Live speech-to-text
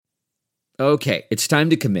Okay, it's time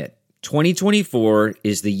to commit. 2024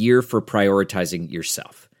 is the year for prioritizing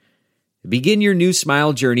yourself. Begin your new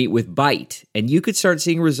smile journey with Byte, and you could start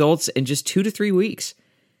seeing results in just 2 to 3 weeks.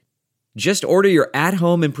 Just order your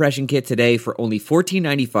at-home impression kit today for only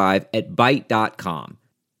 $14.95 at Byte.com.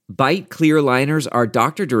 Byte clear liners are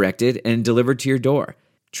doctor-directed and delivered to your door.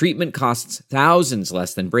 Treatment costs thousands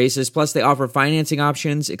less than braces, plus they offer financing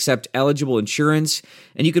options, accept eligible insurance,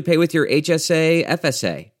 and you could pay with your HSA,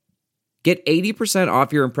 FSA. Get 80%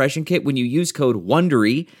 off your impression kit when you use code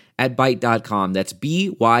WONDERY at Byte.com. That's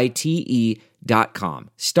BYTE.com.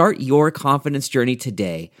 Start your confidence journey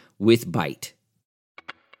today with Byte.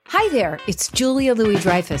 Hi there, it's Julia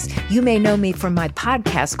Louis-Dreyfus. You may know me from my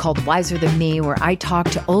podcast called Wiser Than Me, where I talk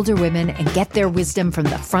to older women and get their wisdom from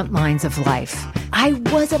the front lines of life. I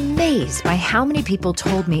was amazed by how many people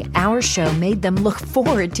told me our show made them look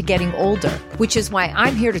forward to getting older, which is why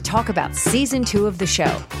I'm here to talk about season 2 of the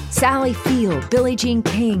show. Sally Field, Billie Jean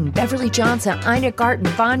King, Beverly Johnson, Ina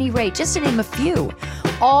Garten, Bonnie Raitt, just to name a few.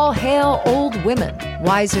 All hail old women.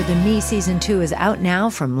 Wiser Than Me season 2 is out now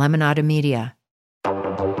from Lemonada Media.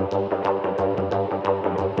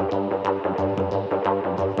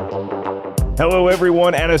 Hello,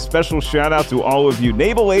 everyone, and a special shout out to all of you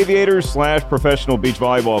naval aviators / professional beach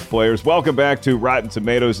volleyball players. Welcome back to Rotten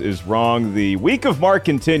Tomatoes is Wrong. The week of Mark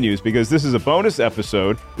continues because this is a bonus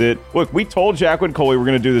episode that, look, we told Jacqueline Coley we're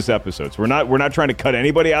going to do this episode. So we're not trying to cut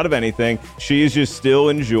anybody out of anything. She is just still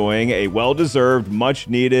enjoying a well-deserved,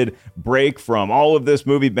 much-needed break from all of this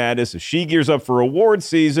movie madness as she gears up for award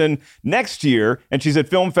season next year, and she's at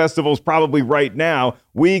film festivals probably right now.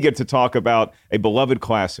 We get to talk about a beloved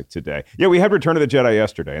classic today. Yeah, we had Return of the Jedi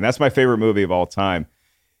yesterday, and that's my favorite movie of all time.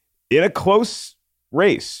 In a close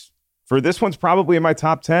race, for this one's probably in my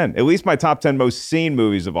top 10, at least my top 10 most seen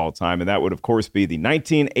movies of all time, and that would, of course, be the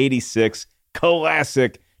 1986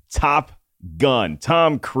 classic Top Gun.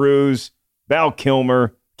 Tom Cruise, Val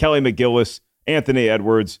Kilmer, Kelly McGillis, Anthony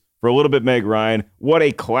Edwards, for a little bit Meg Ryan. What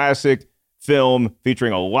a classic film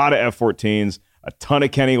featuring a lot of F-14s, a ton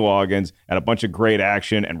of Kenny Loggins, and a bunch of great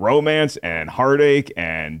action and romance and heartache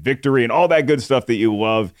and victory and all that good stuff that you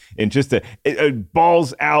love in just a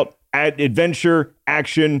balls-out adventure,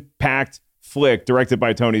 action-packed flick directed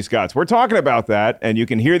by Tony Scott. So we're talking about that, and you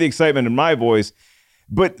can hear the excitement in my voice.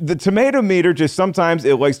 But the tomato meter, just sometimes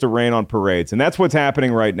it likes to rain on parades, and that's what's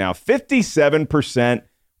happening right now. 57%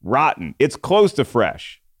 rotten. It's close to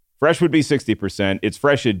fresh. Fresh would be 60%. It's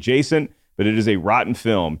fresh adjacent, but it is a rotten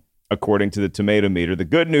film, according to the tomato meter. The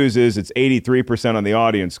good news is it's 83% on the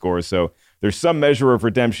audience score, so there's some measure of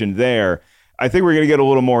redemption there. I think we're going to get a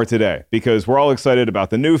little more today because we're all excited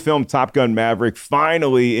about the new film, Top Gun Maverick,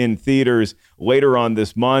 finally in theaters later on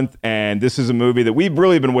this month. And this is a movie that we've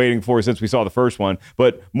really been waiting for since we saw the first one,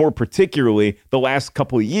 but more particularly the last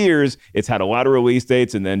couple of years. It's had a lot of release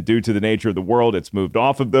dates, and then due to the nature of the world, it's moved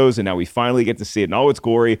off of those, and now we finally get to see it in all its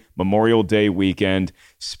glory, Memorial Day weekend.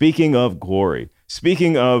 Speaking of glory,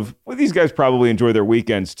 speaking of, well, these guys probably enjoy their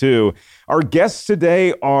weekends too. Our guests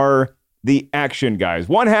today are the Action Guys.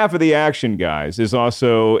 One half of the Action Guys is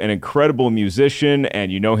also an incredible musician,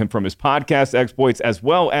 and you know him from his podcast exploits, as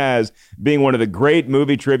well as being one of the great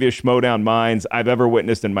movie trivia schmodown minds I've ever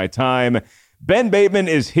witnessed in my time. Ben Bateman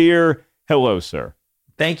is here. Hello, sir.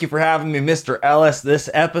 Thank you for having me, Mr. Ellis. This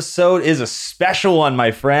episode is a special one,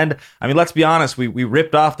 my friend. I mean, let's be honest. We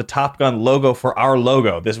ripped off the Top Gun logo for our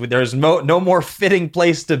logo. There's no more fitting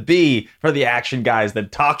place to be for the Action Guys than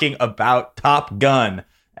talking about Top Gun.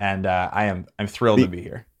 And I'm thrilled to be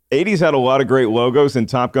here. 80s had a lot of great logos, and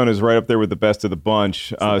Top Gun is right up there with the best of the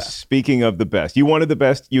bunch. Speaking of the best, you wanted the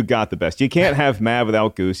best, you got the best. You can't have Mav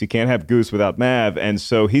without Goose. You can't have Goose without Mav. And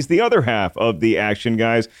so he's the other half of the Action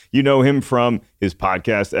Guys. You know him from his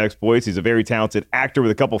podcast exploits. He's a very talented actor with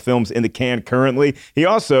a couple films in the can currently. He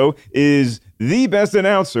also is the best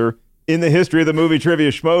announcer in the history of the movie trivia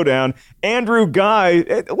schmodown. Andrew Guy,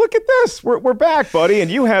 look at this. We're back, buddy. And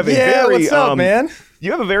you have a very... what's up, man? You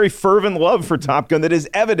have a very fervent love for Top Gun that is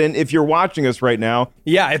evident if you're watching us right now.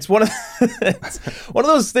 Yeah, it's one of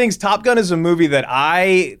those things. Top Gun is a movie that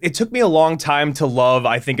it took me a long time to love,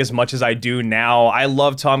 I think, as much as I do now. I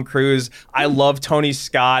love Tom Cruise. I love Tony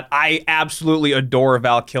Scott. I absolutely adore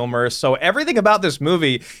Val Kilmer. So everything about this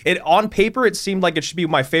movie, on paper, it seemed like it should be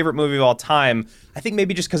my favorite movie of all time. I think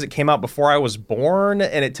maybe just because it came out before I was born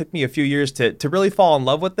and it took me a few years to really fall in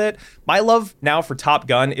love with it. My love now for Top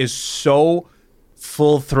Gun is so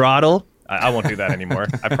full throttle. I won't do that anymore.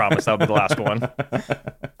 I promise that'll be the last one.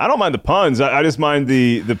 I don't mind the puns. I just mind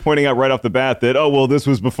the pointing out right off the bat that, oh, well, this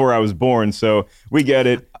was before I was born. So we get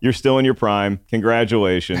it. You're still in your prime.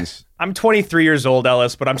 Congratulations. I'm 23 years old,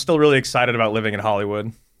 Ellis, but I'm still really excited about living in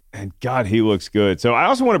Hollywood. And God, he looks good. So I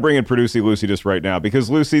also want to bring in Producer Lucy just right now because,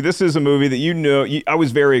 Lucy, this is a movie that I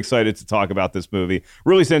was very excited to talk about this movie,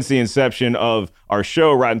 really since the inception of our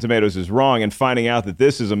show, Rotten Tomatoes is Wrong, and finding out that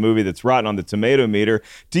this is a movie that's rotten on the tomato meter.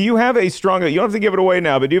 Do you have you don't have to give it away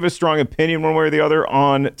now, but do you have a strong opinion one way or the other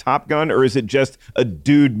on Top Gun, or is it just a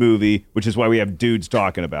dude movie, which is why we have dudes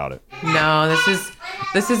talking about it? No,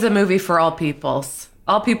 this is a movie for all peoples.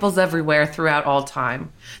 All peoples everywhere throughout all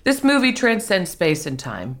time. This movie transcends space and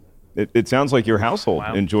time. It sounds like your household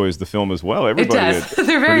enjoys the film as well. Everybody it does.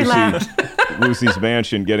 They're very loud. Lucy's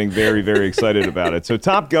Mansion getting very, very excited about it. So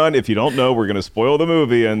Top Gun, if you don't know, we're going to spoil the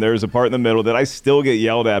movie, and there's a part in the middle that I still get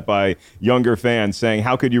yelled at by younger fans saying,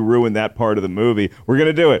 how could you ruin that part of the movie? We're going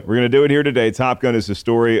to do it. We're going to do it here today. Top Gun is the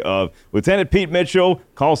story of Lieutenant Pete Mitchell,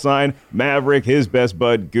 call sign Maverick, his best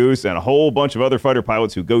bud Goose, and a whole bunch of other fighter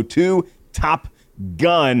pilots who go to Top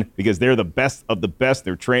Gun because they're the best of the best.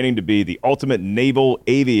 They're training to be the ultimate naval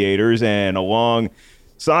aviators, and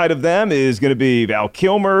alongside of them is going to be Val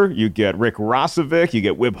Kilmer. You get Rick Rossovich, you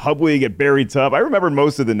get Wib Hubley, you get Barry Tubb. I remember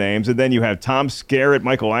most of the names, and then you have Tom Skerritt,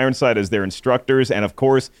 Michael Ironside as their instructors, and of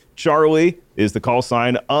course Charlie is the call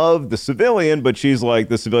sign of the civilian, but she's like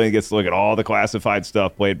the civilian gets to look at all the classified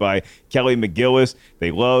stuff, played by Kelly McGillis.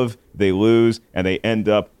 They love, they lose, and they end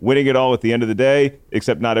up winning it all at the end of the day,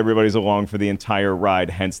 except not everybody's along for the entire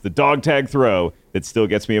ride, hence the dog tag throw that still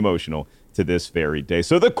gets me emotional to this very day.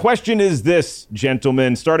 So the question is this,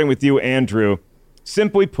 gentlemen, starting with you, Andrew.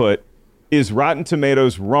 Simply put, is Rotten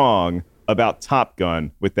Tomatoes wrong about Top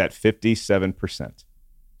Gun with that 57%?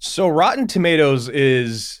 So Rotten Tomatoes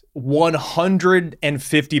is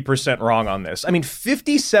 150% wrong on this. I mean,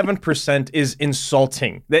 57% is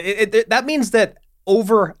insulting. That means that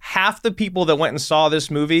over half the people that went and saw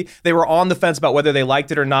this movie, they were on the fence about whether they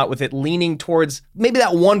liked it or not, with it leaning towards maybe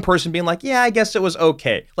that one person being like, yeah, I guess it was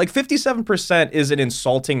okay. Like 57% is an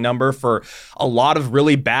insulting number for a lot of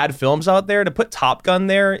really bad films out there. To put Top Gun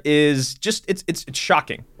there is just, it's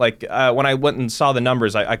shocking. Like when I went and saw the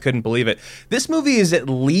numbers, I couldn't believe it. This movie is at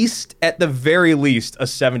the very least, a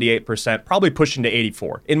 78%, probably pushing to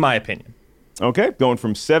 84, in my opinion. Okay, going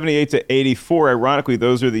from 78 to 84. Ironically,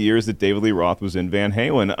 those are the years that David Lee Roth was in Van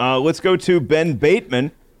Halen. Let's go to Ben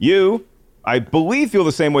Bateman. You, I believe, feel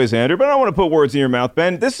the same way as Andrew, but I don't want to put words in your mouth.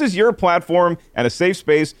 Ben, this is your platform and a safe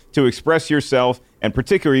space to express yourself, and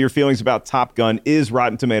particularly your feelings about Top Gun. Is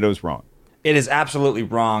Rotten Tomatoes wrong? It is absolutely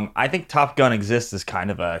wrong. I think Top Gun exists as kind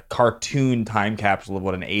of a cartoon time capsule of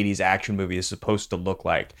what an 80s action movie is supposed to look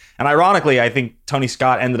like. And ironically, I think Tony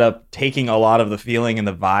Scott ended up taking a lot of the feeling and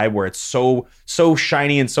the vibe where it's so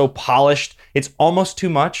shiny and so polished. It's almost too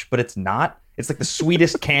much, but it's not. It's like the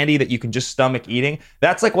sweetest candy that you can just stomach eating.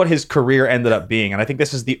 That's like what his career ended up being. And I think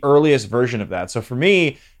this is the earliest version of that. So for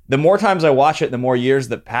me, the more times I watch it, the more years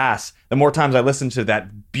that pass, the more times I listen to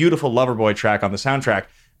that beautiful Loverboy track on the soundtrack,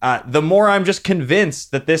 the more I'm just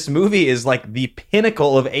convinced that this movie is like the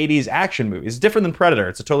pinnacle of 80s action movies. It's different than Predator.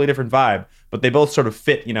 It's a totally different vibe, but they both sort of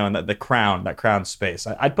fit, in that crown space.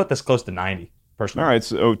 I'd put this close to 90, personally. All right,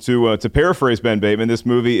 so to paraphrase Ben Bateman, this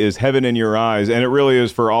movie is heaven in your eyes, and it really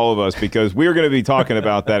is for all of us, because we're going to be talking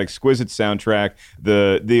about that exquisite soundtrack,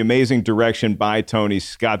 the amazing direction by Tony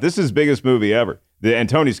Scott. This is his biggest movie ever. And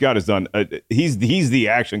Tony Scott has done, he's the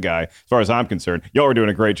action guy, as far as I'm concerned. Y'all are doing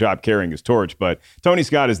a great job carrying his torch, but Tony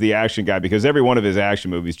Scott is the action guy because every one of his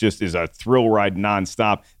action movies just is a thrill ride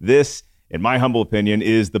nonstop. This, in my humble opinion,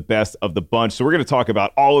 is the best of the bunch. So we're going to talk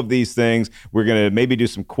about all of these things. We're going to maybe do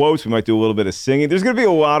some quotes. We might do a little bit of singing. There's going to be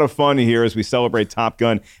a lot of fun here as we celebrate Top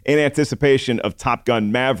Gun in anticipation of Top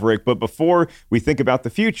Gun Maverick. But before we think about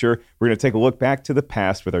the future, we're going to take a look back to the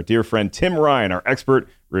past with our dear friend Tim Ryan, our expert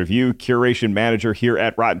review curation manager here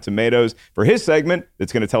at Rotten Tomatoes, for his segment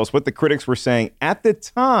that's going to tell us what the critics were saying at the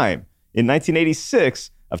time in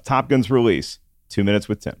 1986 of Top Gun's release. 2 Minutes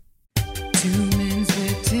with Tim. 2 minutes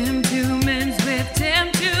with Tim, 2 minutes with Tim,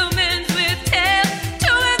 2 minutes with Tim, 2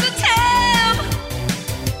 minutes with Tim.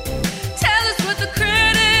 Tell us what the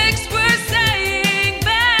critics were saying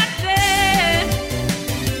back then.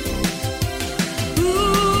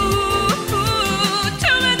 Ooh,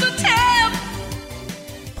 2 minutes with Tim.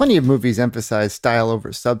 Plenty of movies emphasize style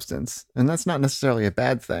over substance, and that's not necessarily a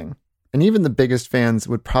bad thing. And even the biggest fans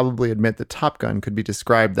would probably admit that Top Gun could be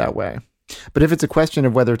described that way. But if it's a question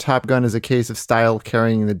of whether Top Gun is a case of style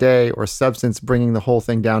carrying the day or substance bringing the whole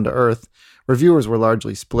thing down to earth, reviewers were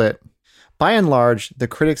largely split. By and large, the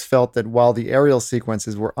critics felt that while the aerial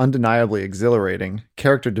sequences were undeniably exhilarating,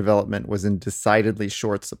 character development was in decidedly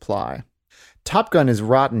short supply. Top Gun is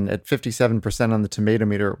rotten at 57% on the tomato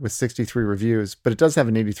meter with 63 reviews, but it does have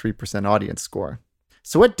an 83% audience score.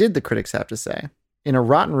 So what did the critics have to say? In a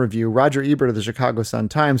rotten review, Roger Ebert of the Chicago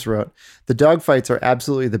Sun-Times wrote, "The dogfights are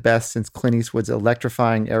absolutely the best since Clint Eastwood's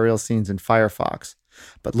electrifying aerial scenes in Firefox.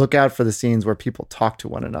 But look out for the scenes where people talk to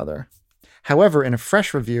one another." However, in a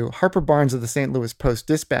fresh review, Harper Barnes of the St. Louis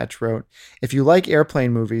Post-Dispatch wrote, "If you like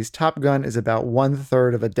airplane movies, Top Gun is about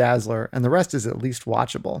 1/3 of a dazzler, and the rest is at least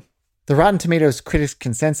watchable." The Rotten Tomatoes critics'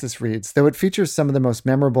 consensus reads, "Though it features some of the most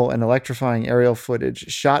memorable and electrifying aerial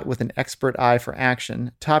footage shot with an expert eye for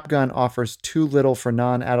action, Top Gun offers too little for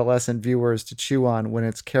non-adolescent viewers to chew on when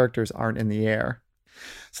its characters aren't in the air."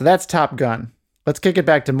 So that's Top Gun. Let's kick it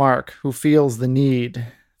back to Mark, who feels the need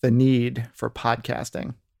for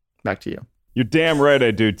podcasting. Back to you. You're damn right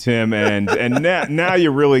I do, Tim, and now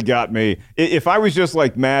you really got me. If I was just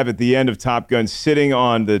like Mav at the end of Top Gun, sitting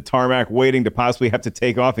on the tarmac waiting to possibly have to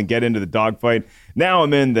take off and get into the dogfight, now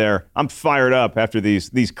I'm in there. I'm fired up after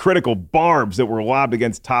these critical barbs that were lobbed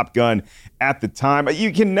against Top Gun at the time.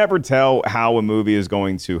 You can never tell how a movie is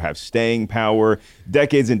going to have staying power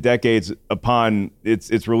decades and decades upon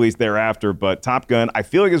its release thereafter, but Top Gun, I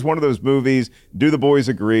feel like, is one of those movies. Do the boys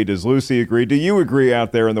agree? Does Lucy agree? Do you agree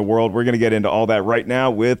out there in the world? We're going to get into all that right now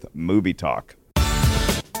with Movie Talk.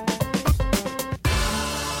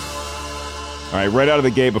 All right, right out of the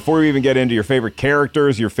gate, before we even get into your favorite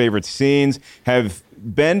characters, your favorite scenes, have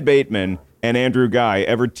Ben Bateman and Andrew Guy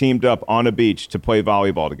ever teamed up on a beach to play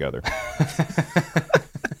volleyball together?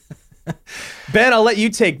 Ben, I'll let you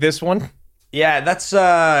take this one. Yeah, that's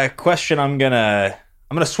a question I'm gonna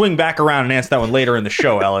swing back around and answer that one later in the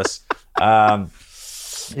show, Ellis.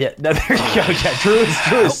 Yeah, no, there you go. Yeah, Drew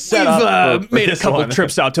is set up. We've made a couple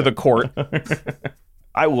trips out to the court.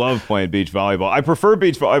 I love playing beach volleyball. I prefer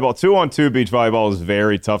beach volleyball. 2-on-2 beach volleyball is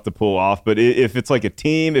very tough to pull off. But if it's like a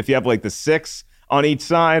team, if you have like the 6 on each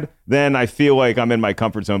side, then I feel like I'm in my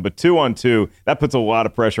comfort zone. But 2-on-2, that puts a lot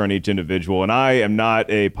of pressure on each individual. And I am not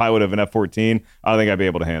a pilot of an F-14. I don't think I'd be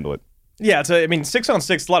able to handle it. Yeah,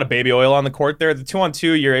 6-on-6, a lot of baby oil on the court there. The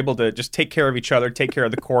 2-on-2, you're able to just take care of each other, take care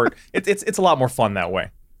of the court. It's a lot more fun that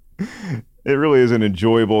way. It really is an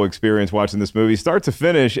enjoyable experience watching this movie start to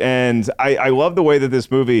finish, and I love the way that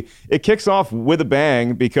this movie, it kicks off with a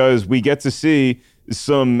bang because we get to see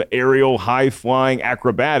some aerial high-flying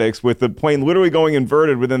acrobatics with the plane literally going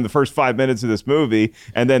inverted within the first 5 minutes of this movie,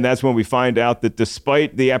 and then that's when we find out that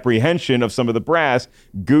despite the apprehension of some of the brass,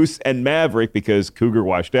 Goose and Maverick, because Cougar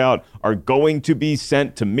washed out, are going to be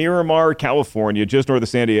sent to Miramar, California, just north of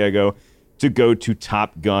San Diego, to go to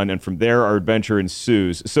Top Gun, and from there our adventure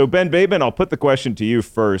ensues. So Ben Bateman, I'll put the question to you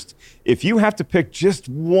first. If you have to pick just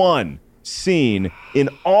one scene in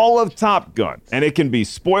all of Top Gun, and it can be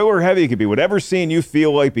spoiler heavy, it can be whatever scene you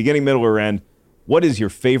feel like, beginning, middle, or end, what is your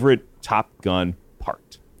favorite Top Gun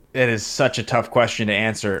part? It is such a tough question to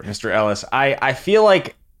answer, Mr. Ellis. I feel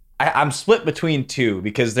like I'm split between two,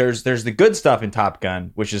 because there's the good stuff in Top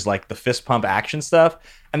Gun, which is like the fist pump action stuff.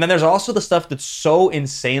 And then there's also the stuff that's so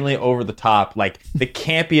insanely over the top, like the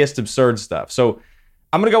campiest, absurd stuff. So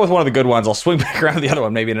I'm going to go with one of the good ones. I'll swing back around to the other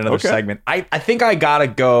one, maybe in another segment. I think I got to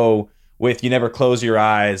go with You Never Close Your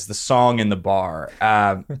Eyes, the song in the bar.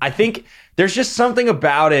 I think there's just something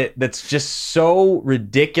about it that's just so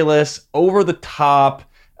ridiculous, over the top,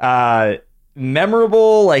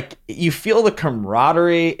 memorable. Like, you feel the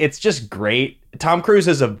camaraderie. It's just great. Tom Cruise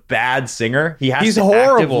is a bad singer. He's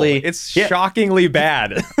horrible. It's shockingly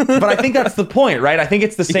bad. But I think that's the point, right? I think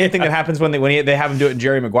it's the same thing that happens when they have him do it in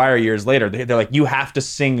Jerry Maguire years later. They're like, you have to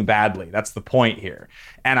sing badly. That's the point here.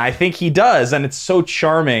 And I think he does, and it's so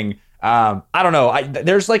charming. I don't know.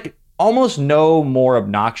 There's like almost no more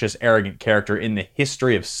obnoxious, arrogant character in the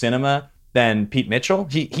history of cinema than Pete Mitchell.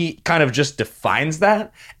 He kind of just defines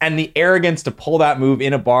that. And the arrogance to pull that move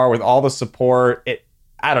in a bar with all the support,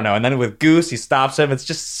 I don't know. And then with Goose, he stops him. It's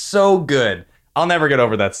just so good. I'll never get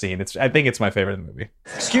over that scene. I think it's my favorite in the movie.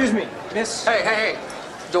 Excuse me, miss. Hey.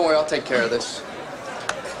 Don't worry, I'll take care of this.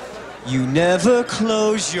 You never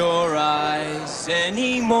close your eyes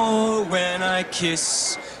anymore when I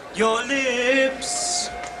kiss your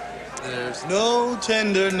lips. There's no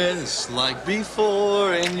tenderness like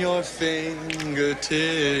before in your fingertips.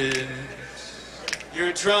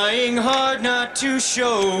 You're trying hard not to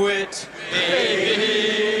show it,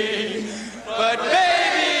 baby. But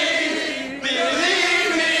baby,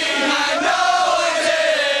 believe me, I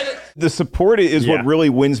know it. The support is what really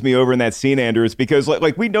wins me over in that scene, Andrew. It's because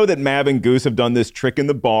like we know that Mav and Goose have done this trick in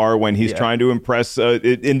the bar when he's trying to impress,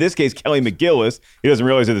 in this case, Kelly McGillis. He doesn't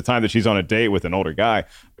realize at the time that she's on a date with an older guy.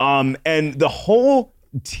 And the whole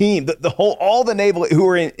team, all the naval who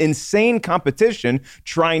are in insane competition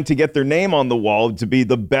trying to get their name on the wall to be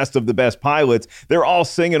the best of the best pilots. They're all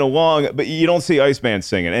singing along, but you don't see Iceman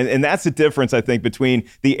singing. And that's the difference, I think, between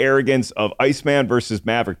the arrogance of Iceman versus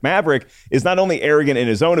Maverick. Maverick is not only arrogant in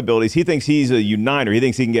his own abilities, he thinks he's a uniter. He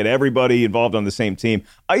thinks he can get everybody involved on the same team.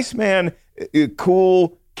 Iceman,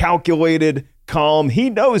 cool, calculated, calm. He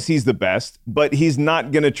knows he's the best, but he's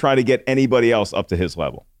not going to try to get anybody else up to his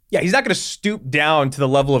level. Yeah, he's not going to stoop down to the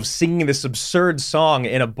level of singing this absurd song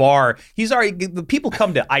in a bar. The people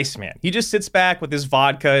come to Iceman. He just sits back with his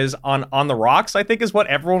vodka is on the rocks, I think is what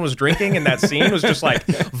everyone was drinking in that scene, was just like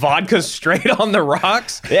vodka straight on the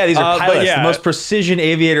rocks. Yeah, these are pilots, the most precision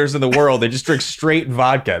aviators in the world. They just drink straight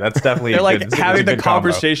vodka. That's definitely they're like good, having the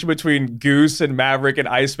conversation combo. between Goose and Maverick and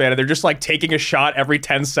Iceman, and they're just like taking a shot every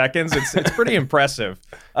 10 seconds. It's pretty impressive.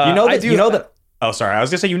 Oh, sorry. I was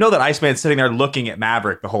going to say, that Iceman's sitting there looking at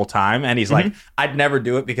Maverick the whole time, and he's like, I'd never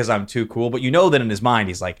do it because I'm too cool. But you know that in his mind,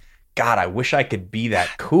 he's like, God, I wish I could be that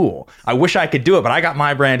cool. I wish I could do it, but I got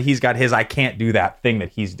my brand. He's got his. I can't do that thing that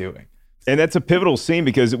he's doing. And that's a pivotal scene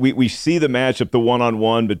because we see the matchup, the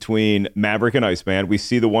one-on-one between Maverick and Iceman. We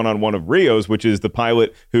see the one-on-one of Rios, which is the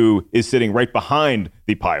pilot who is sitting right behind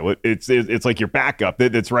the pilot. It's like your backup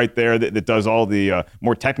that's right there that does all the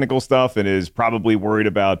more technical stuff and is probably worried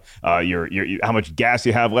about your how much gas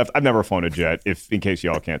you have left. I've never flown a jet, in case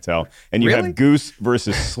y'all can't tell. And you have Goose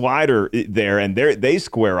versus Slider there, and they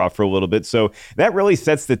square off for a little bit. So that really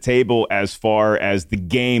sets the table as far as the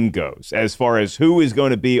game goes, as far as who is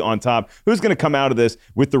going to be on top. Who's going to come out of this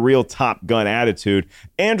with the real Top Gun attitude?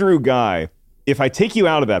 Andrew Guy, if I take you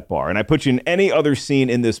out of that bar and I put you in any other scene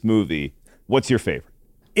in this movie, what's your favorite?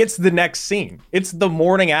 It's the next scene. It's the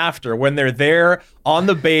morning after when they're there on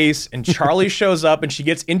the base and Charlie shows up and she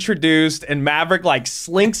gets introduced and Maverick like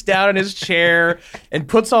slinks down in his chair and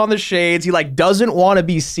puts on the shades. He like doesn't want to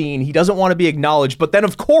be seen. He doesn't want to be acknowledged. But then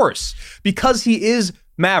of course, because he is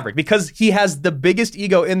Maverick, because he has the biggest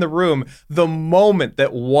ego in the room, the moment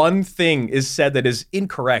that one thing is said that is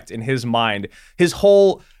incorrect in his mind, his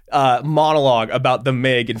whole monologue about the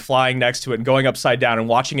MiG and flying next to it and going upside down and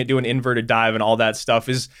watching it do an inverted dive and all that stuff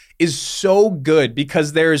is so good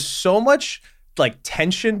because there's so much like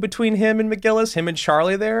tension between him and McGillis, him and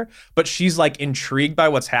Charlie there, but she's like intrigued by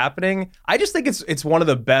what's happening. I just think it's one of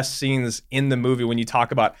the best scenes in the movie when you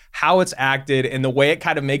talk about how it's acted and the way it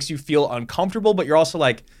kind of makes you feel uncomfortable, but you're also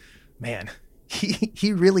like, man,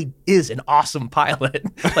 he really is an awesome pilot.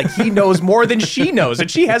 Like he knows more than she knows, and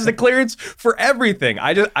she has the clearance for everything.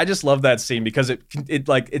 I just love that scene because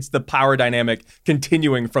it's the power dynamic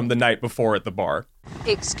continuing from the night before at the bar.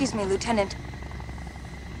 Excuse me, Lieutenant.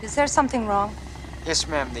 Is there something wrong? Yes,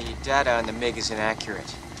 ma'am. The data on the MiG is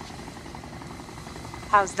inaccurate.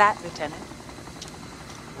 How's that, Lieutenant?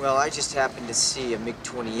 Well, I just happened to see a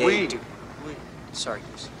MiG-28 Sorry,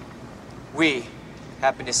 Goose. We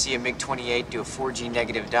happened to see a MiG-28 do a 4G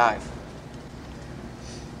negative dive.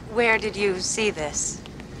 Where did you see this?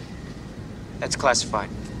 That's classified.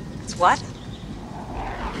 It's what?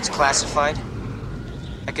 It's classified.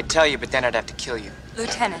 I could tell you, but then I'd have to kill you.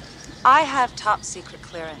 Lieutenant, I have top secret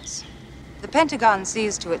clearance. The Pentagon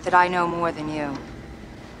sees to it that I know more than you.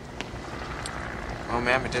 Oh,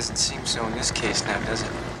 ma'am, it doesn't seem so in this case now, does it?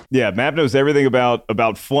 Yeah, Mav knows everything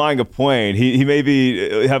about flying a plane. He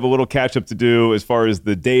maybe have a little catch up to do as far as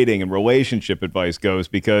the dating and relationship advice goes,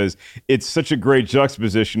 because it's such a great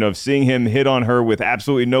juxtaposition of seeing him hit on her with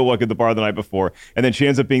absolutely no luck at the bar the night before, and then she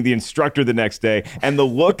ends up being the instructor the next day, and the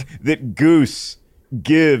look that Goose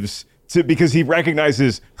gives because he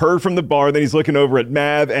recognizes her from the bar, then he's looking over at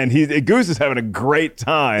Mav, and Goose is having a great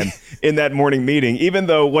time in that morning meeting, even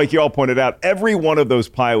though, like you all pointed out, every one of those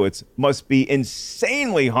pilots must be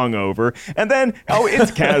insanely hungover. And then,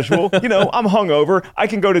 it's casual. I'm hungover. I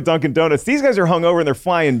can go to Dunkin' Donuts. These guys are hungover, and they're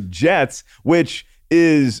flying jets, which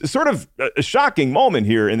is sort of a shocking moment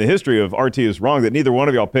here in the history of RT is Wrong that neither one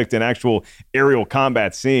of y'all picked an actual aerial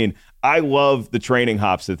combat scene. I love the training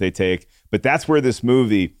hops that they take, but that's where this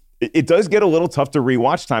movie... It does get a little tough to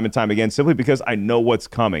rewatch time and time again, simply because I know what's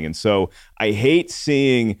coming. And so I hate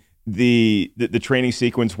seeing the training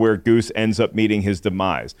sequence where Goose ends up meeting his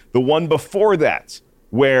demise. The one before that,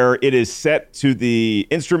 where it is set to the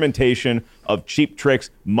instrumentation of Cheap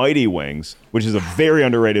Trick's Mighty Wings, which is a very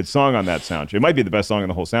underrated song on that soundtrack. It might be the best song on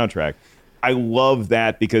the whole soundtrack. I love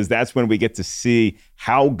that because that's when we get to see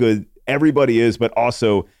how good everybody is, but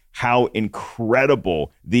also how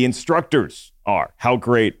incredible the instructors are, how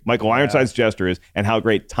great Michael Ironside's Jester is, and how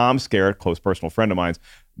great Tom Skerritt, close personal friend of mine's,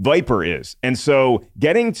 Viper is. And so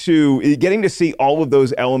getting to see all of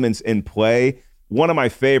those elements in play one of my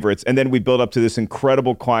favorites. And then we build up to this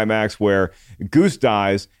incredible climax where Goose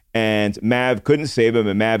dies and Mav couldn't save him,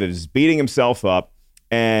 and Mav is beating himself up.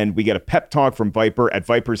 And we get a pep talk from Viper at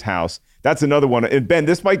Viper's house. That's another one. And Ben,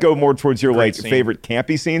 this might go more towards your favorite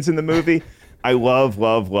campy scenes in the movie. I love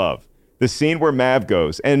the scene where Mav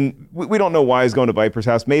goes. And we don't know why he's going to Viper's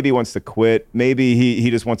house. Maybe he wants to quit. Maybe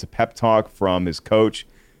he just wants a pep talk from his coach.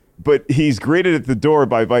 But he's greeted at the door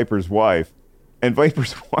by Viper's wife. And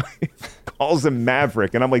Viper's wife calls him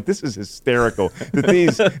Maverick. And I'm like, this is hysterical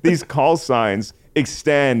that these call signs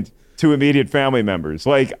extend to immediate family members.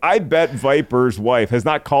 Like, I bet Viper's wife has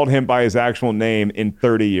not called him by his actual name in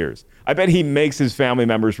 30 years. I bet he makes his family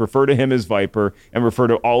members refer to him as Viper and refer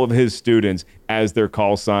to all of his students as their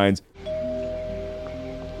call signs. Well,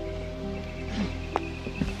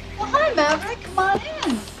 hi, Maverick. Come on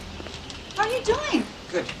in. How are you doing?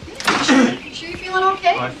 Good. You sure you're feeling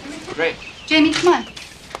okay? Fine. Great. Jamie, come on.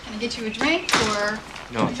 Can I get you a drink or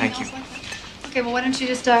No, thank you. else like that? Okay, well, why don't you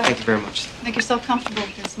just Thank you very much. make yourself comfortable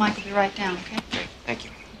because Mike will be right down, okay? Great. Thank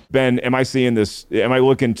you. Ben, am I seeing this? Am I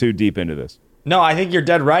looking too deep into this? No, I think you're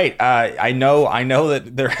dead right. I know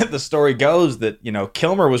that the story goes that, you know,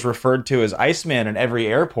 Kilmer was referred to as Iceman in every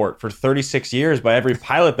airport for 36 years by every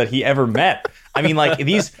pilot that he ever met. I mean, like,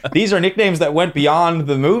 these are nicknames that went beyond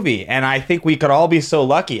the movie, and I think we could all be so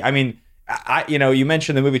lucky. I mean, you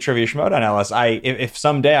mentioned the movie Trivia Schmodown, Ellis. If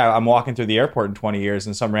someday I'm walking through the airport in 20 years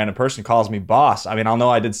and some random person calls me boss, I mean, I'll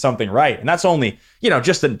know I did something right. And that's only,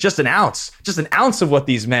 just an ounce of what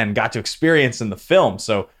these men got to experience in the film.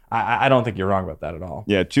 So I don't think you're wrong about that at all.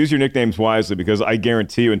 Yeah, choose your nicknames wisely, because I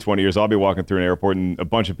guarantee you in 20 years, I'll be walking through an airport and a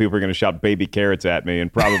bunch of people are going to shout baby carrots at me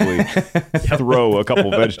and probably throw a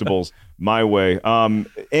couple vegetables my way.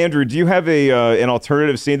 Andrew, do you have an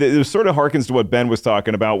alternative scene that sort of harkens to what Ben was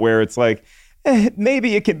talking about, where it's like,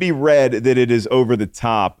 maybe it can be read that it is over the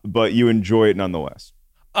top, but you enjoy it nonetheless?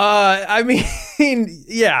 I mean,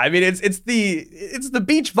 it's the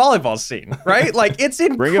beach volleyball scene, right? Like, it's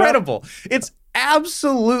incredible. It's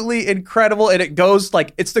absolutely incredible, and it goes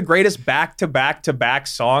like, it's the greatest back-to-back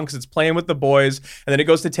song because it's playing with the boys, and then it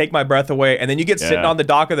goes to Take My Breath Away, and then you get sitting on the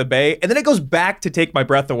dock of the bay, and then it goes back to Take My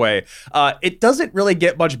Breath Away. It doesn't really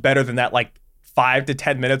get much better than that, like 5 to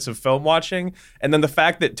 10 minutes of film watching, and then the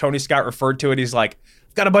fact that Tony Scott referred to it, he's like,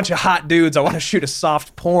 I've got a bunch of hot dudes. I want to shoot a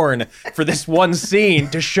soft porn for this one scene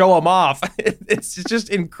to show them off. It's just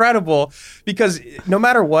incredible because no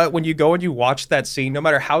matter what, when you go and you watch that scene, no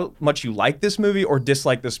matter how much you like this movie or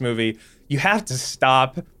dislike this movie, you have to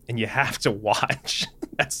stop and you have to watch.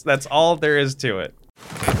 That's all there is to it.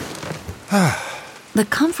 The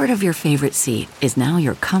comfort of your favorite seat is now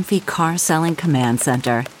your comfy car selling command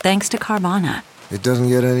center, thanks to Carvana. It doesn't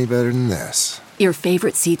get any better than this. Your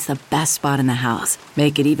favorite seat's the best spot in the house.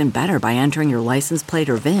 Make it even better by entering your license plate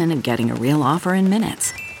or VIN and getting a real offer in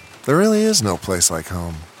minutes. There really is no place like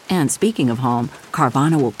home. And speaking of home,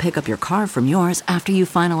 Carvana will pick up your car from yours after you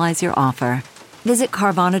finalize your offer. Visit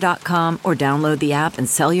Carvana.com or download the app and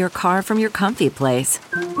sell your car from your comfy place.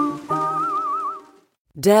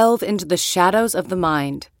 Delve into the shadows of the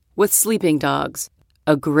mind with Sleeping Dogs,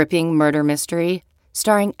 a gripping murder mystery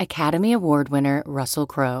starring Academy Award winner Russell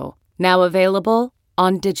Crowe. Now available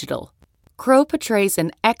on digital. Crowe portrays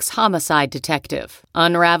an ex-homicide detective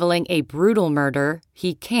unraveling a brutal murder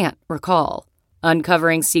he can't recall.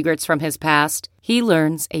 Uncovering secrets from his past, he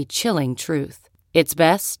learns a chilling truth. It's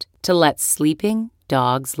best to let sleeping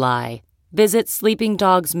dogs lie. Visit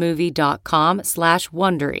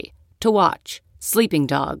sleepingdogsmovie.com/Wondery to watch Sleeping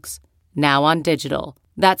Dogs, now on digital.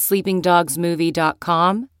 That's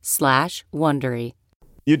sleepingdogsmovie.com/Wondery.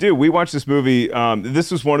 You do. We watched this movie.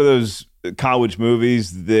 This was one of those college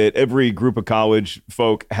movies that every group of college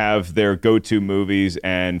folk have their go-to movies,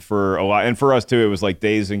 and for a lot, and for us too, it was like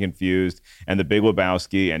Dazed and Confused and The Big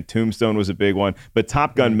Lebowski, and Tombstone was a big one. But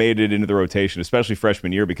Top Gun made it into the rotation, especially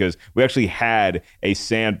freshman year, because we actually had a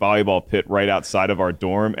sand volleyball pit right outside of our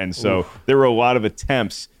dorm, and so there were a lot of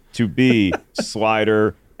attempts to be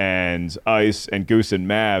Slider and Ice and Goose and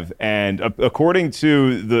Mav. And according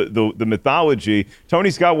to the mythology, Tony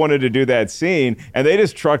Scott wanted to do that scene, and they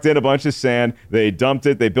just trucked in a bunch of sand, they dumped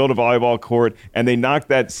it, they built a volleyball court, and they knocked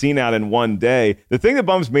that scene out in one day. The thing that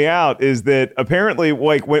bums me out is that apparently,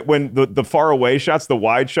 like, when the far away shots, the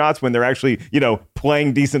wide shots, when they're actually,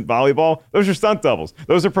 playing decent volleyball, those are stunt doubles.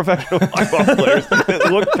 Those are professional volleyball players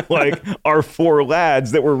that look like our four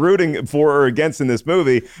lads that we're rooting for or against in this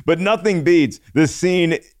movie. But nothing beats the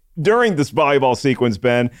scene during this volleyball sequence,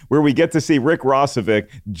 Ben, where we get to see Rick Rosovic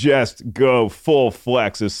just go full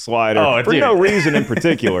flex as Slider for no reason in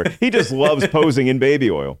particular. He just loves posing in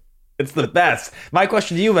baby oil. It's the best. My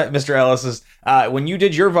question to you, Mr. Ellis, is when you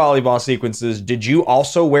did your volleyball sequences, did you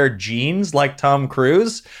also wear jeans like Tom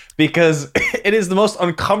Cruise? Because it is the most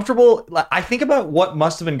uncomfortable. I think about what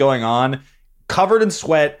must have been going on, covered in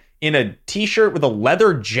sweat, in a t-shirt with a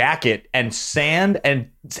leather jacket and sand and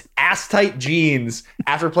ass-tight jeans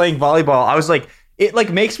after playing volleyball. I was like, it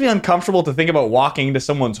like makes me uncomfortable to think about walking into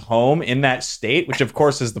someone's home in that state, which of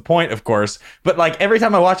course is the point, of course. But like every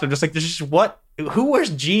time I watch it, I'm just like, there's just who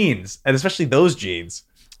wears jeans? And especially those jeans.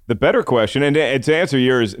 The better question, and to answer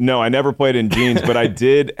yours, no, I never played in jeans, but I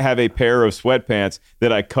did have a pair of sweatpants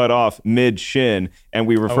that I cut off mid-shin, and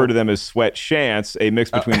we refer to them as sweat shants, a mix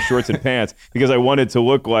between shorts and pants, because I wanted to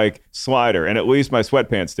look like Slider, and at least my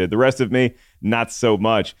sweatpants did. The rest of me, not so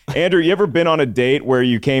much. Andrew, you ever been on a date where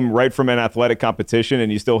you came right from an athletic competition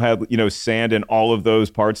and you still had, sand in all of those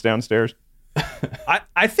parts downstairs?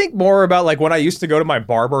 I think more about like when I used to go to my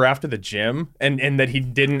barber after the gym and that he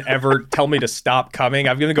didn't ever tell me to stop coming.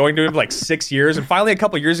 I've been going to him like 6 years. And finally, a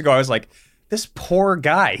couple of years ago, I was like, this poor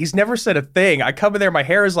guy, he's never said a thing. I come in there, my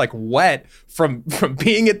hair is like wet from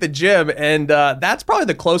being at the gym. And that's probably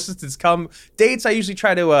the closest it's come. Dates, I usually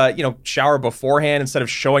try to, shower beforehand instead of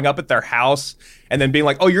showing up at their house and then being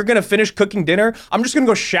like, oh, you're going to finish cooking dinner? I'm just going to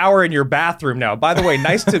go shower in your bathroom now. By the way,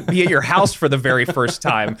 nice to be at your house for the very first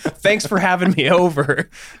time. Thanks for having me over.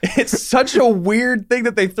 It's such a weird thing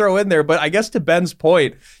that they throw in there. But I guess to Ben's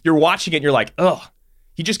point, you're watching it and you're like, ugh.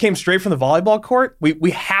 He just came straight from the volleyball court.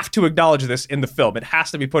 We have to acknowledge this in the film. It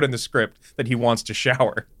has to be put in the script that he wants to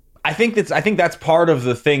shower. I think that's part of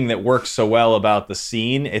the thing that works so well about the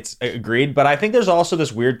scene. It's agreed, but I think there's also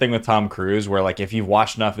this weird thing with Tom Cruise where like if you've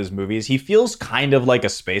watched enough of his movies, he feels kind of like a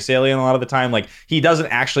space alien a lot of the time. Like he doesn't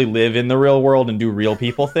actually live in the real world and do real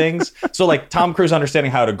people things. So like Tom Cruise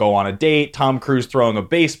understanding how to go on a date, Tom Cruise throwing a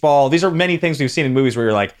baseball. These are many things we've seen in movies where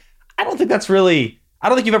you're like, I don't think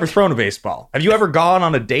you've ever thrown a baseball. Have you ever gone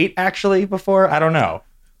on a date actually before? I don't know.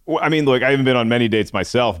 Well, I mean, look, I haven't been on many dates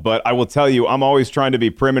myself, but I will tell you, I'm always trying to be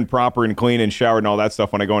prim and proper and clean and showered and all that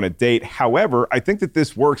stuff when I go on a date. However, I think that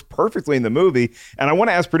this works perfectly in the movie. And I want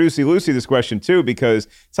to ask Producer Lucy this question too, because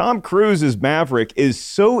Tom Cruise's Maverick is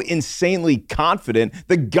so insanely confident.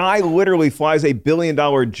 The guy literally flies $1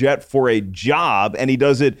 billion jet for a job, and he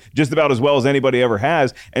does it just about as well as anybody ever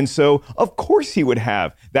has. And so, of course, he would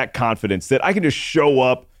have that confidence that I can just show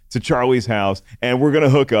up to Charlie's house and we're going to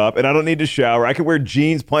hook up and I don't need to shower. I can wear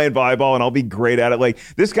jeans playing volleyball and I'll be great at it. Like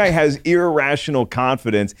this guy has irrational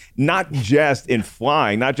confidence, not just in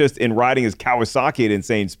flying, not just in riding his Kawasaki at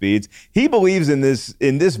insane speeds. He believes in this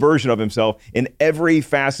version of himself in every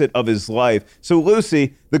facet of his life. So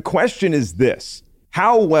Lucy, the question is this: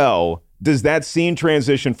 how well does that scene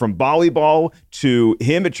transition from volleyball to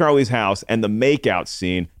him at Charlie's house and the makeout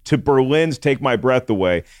scene to Berlin's Take My Breath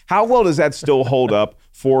Away? How well does that still hold up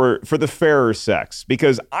for the fairer sex?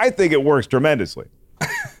 Because I think it works tremendously.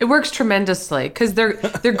 It works tremendously because they're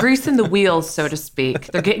greasing the wheels, so to speak.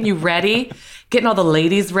 They're getting you ready, getting all the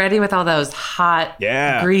ladies ready with all those hot,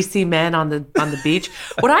 greasy men on the beach.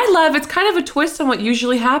 What I love, it's kind of a twist on what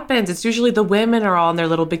usually happens. It's usually the women are all in their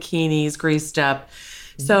little bikinis, greased up.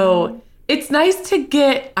 So it's nice to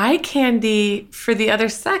get eye candy for the other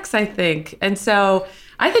sex, I think. And so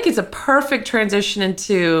I think it's a perfect transition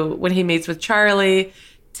into when he meets with Charlie.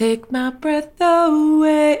 Take my breath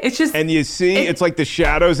away. It's just, and you see, it's like the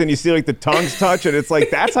shadows, and you see like the tongues touch, and it's like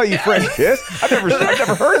that's how you French kiss. I've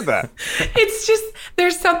never heard of that. It's just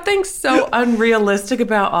there's something so unrealistic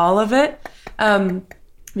about all of it.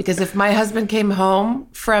 Because if my husband came home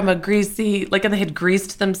from a greasy, like, and they had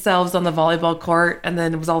greased themselves on the volleyball court, and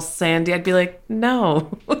then it was all sandy, I'd be like,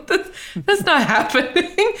 no, that's not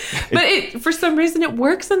happening. But for some reason, it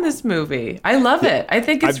works in this movie. I love it. I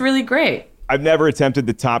think it's really great. I've never attempted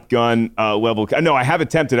the Top Gun level. No, I have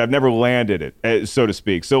attempted. I've never landed it, so to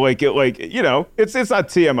speak. So it's not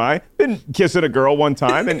TMI. Been kissing a girl one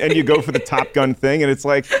time, and you go for the Top Gun thing, and it's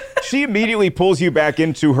like she immediately pulls you back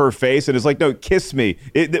into her face and is like, "No, kiss me."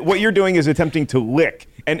 What you're doing is attempting to lick.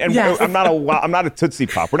 And yes. I'm not a Tootsie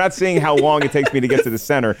Pop. We're not seeing how long it takes me to get to the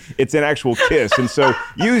center. It's an actual kiss. And so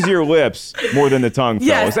use your lips more than the tongue,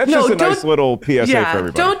 fellas. That's just a nice little PSA for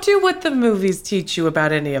everybody. Don't do what the movies teach you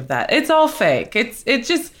about any of that. It's all fake. It's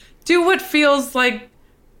just do what feels like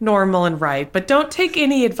normal and right. But don't take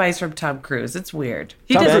any advice from Tom Cruise. It's weird.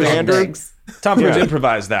 He does weird things. Tom Cruise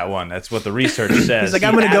improvised that one. That's what the research says. He's like,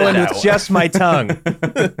 I'm going to go in with just my tongue.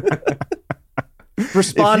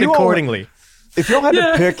 Respond accordingly. If y'all had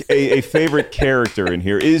to pick a favorite character in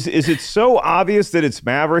here, is it so obvious that it's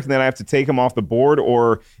Maverick and then I have to take him off the board?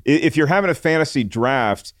 Or if you're having a fantasy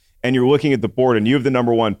draft and you're looking at the board and you have the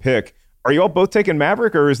number one pick, are you all both taking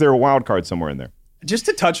Maverick, or is there a wild card somewhere in there? Just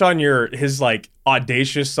to touch on his like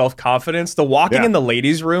audacious self-confidence, the walking in the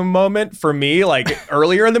ladies' room moment for me, like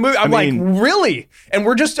earlier in the movie, I'm like, really? And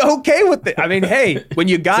we're just okay with it. I mean, hey, when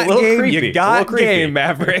you got game, creepy. you got game,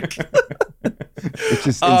 Maverick. It's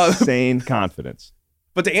just insane confidence.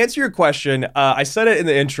 But to answer your question, I said it in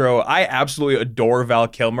the intro, I absolutely adore Val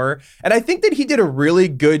Kilmer. And I think that he did a really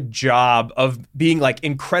good job of being like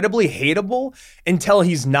incredibly hateable until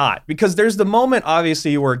he's not. Because there's the moment,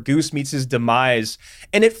 obviously, where Goose meets his demise.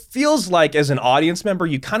 And it feels like, as an audience member,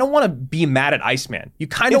 you kind of want to be mad at Iceman. You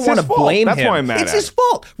kind of want to blame him. That's why I'm mad It's his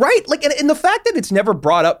fault, right? Like, and the fact that it's never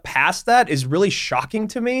brought up past that is really shocking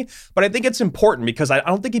to me. But I think it's important because I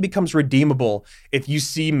don't think he becomes redeemable if you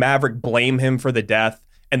see Maverick blame him for the death.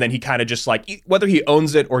 And then he kind of just like, whether he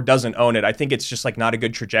owns it or doesn't own it, I think it's just like not a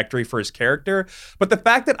good trajectory for his character. But the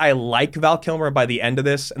fact that I like Val Kilmer by the end of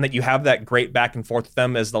this and that you have that great back and forth with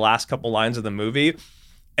them as the last couple lines of the movie.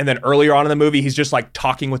 And then earlier on in the movie, he's just like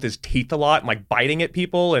talking with his teeth a lot and like biting at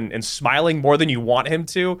people and smiling more than you want him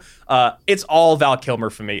to. It's all Val Kilmer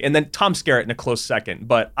for me. And then Tom Skerritt in a close second.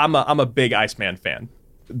 But I'm a big Iceman fan.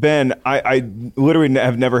 Ben, I literally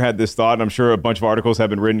have never had this thought, and I'm sure a bunch of articles have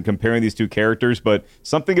been written comparing these two characters, but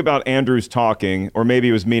something about Andrew's talking, or maybe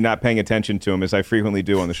it was me not paying attention to him, as I frequently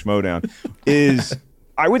do on the Schmodown, is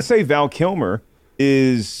I would say Val Kilmer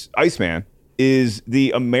is Iceman, is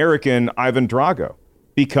the American Ivan Drago,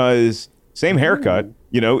 because same haircut,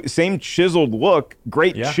 same chiseled look,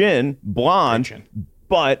 great chin, blonde,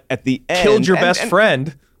 but at the end... Killed your best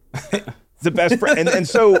friend. The best friend. And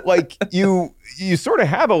so like you sort of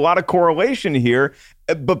have a lot of correlation here,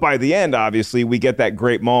 but by the end, obviously, we get that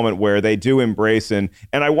great moment where they do embrace and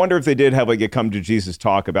I wonder if they did have like a come to Jesus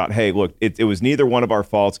talk about, hey, look, it was neither one of our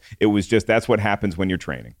faults. It was just, that's what happens when you're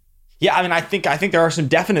training. Yeah, I mean, I think there are some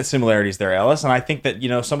definite similarities there, Ellis, and I think that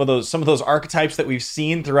some of those archetypes that we've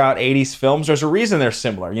seen throughout '80s films, there's a reason they're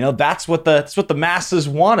similar. That's what the masses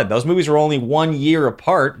wanted. Those movies were only 1 year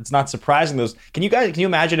apart. It's not surprising. Can you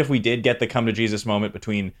imagine if we did get the come to Jesus moment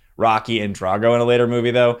between Rocky and Drago in a later movie,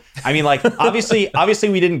 though? I mean, like obviously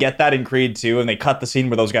we didn't get that in Creed 2, and they cut the scene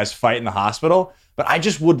where those guys fight in the hospital. But I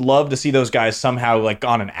just would love to see those guys somehow like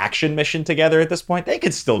on an action mission together at this point. They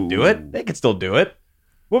could still do it.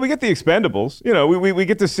 Well, we get the Expendables. We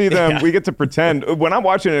get to see them. Yeah. We get to pretend. When I'm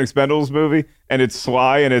watching an Expendables movie and it's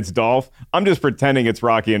Sly and it's Dolph, I'm just pretending it's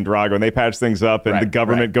Rocky and Drago, and they patch things up, and the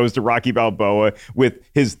government goes to Rocky Balboa with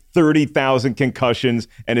his 30,000 concussions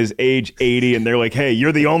and his age 80, and they're like, hey,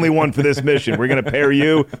 you're the only one for this mission. We're going to pair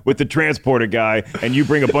you with the transporter guy, and you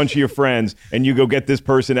bring a bunch of your friends, and you go get this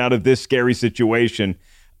person out of this scary situation.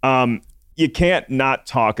 You can't not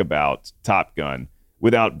talk about Top Gun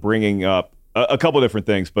without bringing up a couple different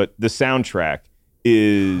things, but the soundtrack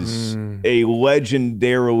is a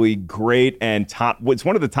legendarily great and it's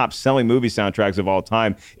one of the top selling movie soundtracks of all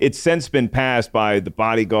time. It's since been passed by The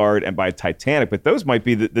Bodyguard and by Titanic, but those might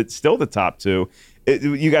be still the top two.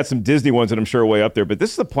 You got some Disney ones that I'm sure are way up there, but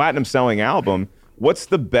this is a platinum selling album. What's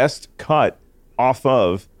the best cut off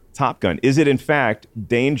of Top Gun? Is it in fact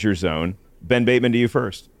Danger Zone? Ben Bateman, to you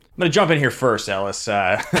first. I'm going to jump in here first, Ellis.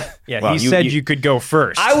 He said you could go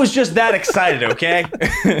first. I was just that excited, okay?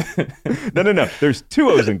 No. There's two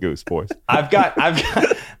O's in Goose, boys. I've got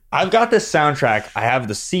this soundtrack. I have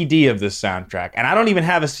the CD of this soundtrack, and I don't even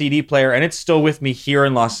have a CD player, and it's still with me here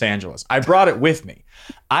in Los Angeles. I brought it with me.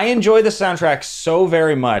 I enjoy the soundtrack so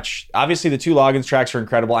very much. Obviously, the two Loggins tracks are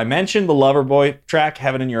incredible. I mentioned the Loverboy track,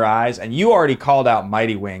 Heaven in Your Eyes, and you already called out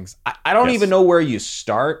Mighty Wings. I don't even know where you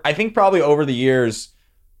start. I think probably over the years,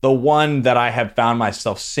 the one that I have found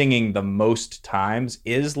myself singing the most times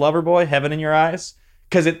is Loverboy, Heaven in Your Eyes,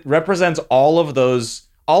 because it represents all of those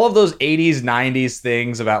 80s, 90s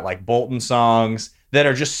things about like Bolton songs that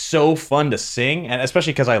are just so fun to sing, and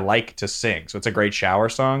especially because I like to sing. So it's a great shower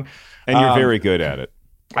song. And you're very good at it.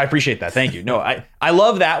 I appreciate that. Thank you. No, I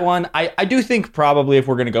love that one. I do think probably if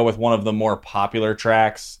we're going to go with one of the more popular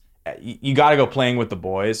tracks, you got to go Playing with the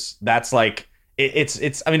Boys. That's like, it's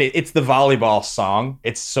the volleyball song.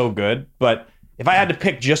 It's so good. But if I had to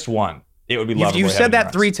pick just one, it would be Loverboy. You've said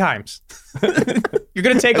that 3 times. You're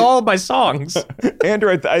going to take all of my songs.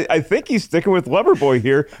 Andrew, I think he's sticking with Loverboy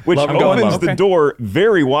here, which opens the door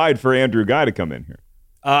very wide for Andrew Guy to come in here.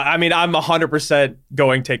 I'm 100%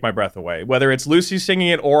 going Take My Breath Away. Whether it's Lucy singing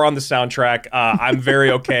it or on the soundtrack, I'm very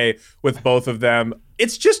okay with both of them.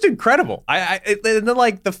 It's just incredible. And then,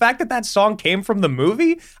 like, the fact that song came from the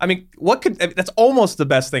movie, I mean, that's almost the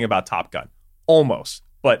best thing about Top Gun. Almost.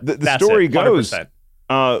 But the story goes,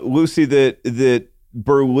 Lucy, that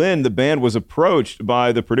Berlin, the band, was approached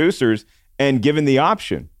by the producers and given the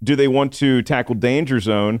option. Do they want to tackle Danger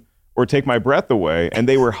Zone or Take My Breath Away, and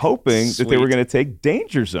they were hoping that they were going to take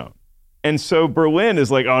Danger Zone. And so Berlin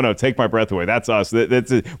is like, oh no, Take My Breath Away. That's us.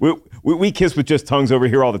 That's it. We kiss with just tongues over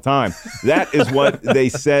here all the time. That is what they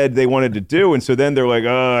said they wanted to do. And so then they're like,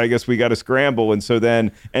 oh, I guess we got to scramble. And so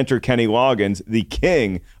then enter Kenny Loggins, the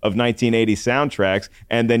king of 1980 soundtracks.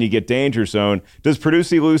 And then you get Danger Zone. Does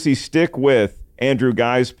Producy Lucy stick with Andrew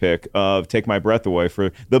Guy's pick of Take My Breath Away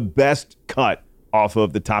for the best cut off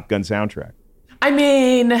of the Top Gun soundtrack? I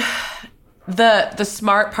mean, the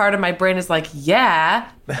smart part of my brain is like, yeah,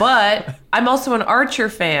 but I'm also an Archer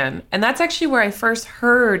fan. And that's actually where I first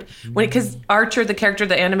heard, because Archer, the character,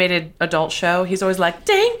 the animated adult show, he's always like,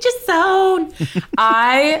 Danger Zone.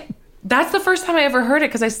 That's the first time I ever heard it,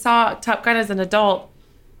 because I saw Top Gun as an adult.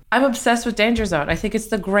 I'm obsessed with Danger Zone. I think it's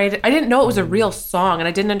the greatest. I didn't know it was a real song, and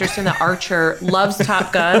I didn't understand that Archer loves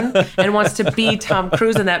Top Gun and wants to be Tom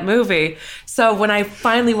Cruise in that movie. So when I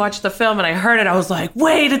finally watched the film and I heard it, I was like,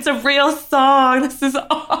 wait, it's a real song. This is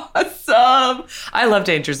awesome. I love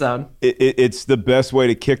Danger Zone. It's the best way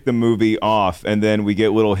to kick the movie off, and then we get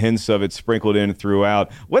little hints of it sprinkled in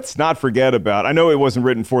throughout. Let's not forget about, I know it wasn't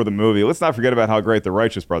written for the movie, let's not forget about how great the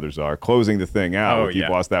Righteous Brothers are, closing the thing out with You've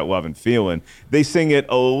Lost That Love and Feeling. They sing it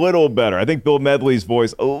a little better. I think Bill Medley's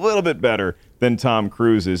voice a little bit better than Tom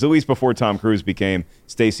Cruise's, at least before Tom Cruise became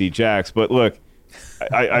Stacey Jacks. But look,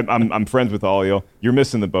 I'm friends with all of you. You're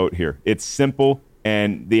missing the boat here. It's simple,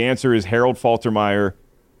 and the answer is Harold Faltermeyer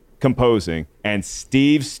composing and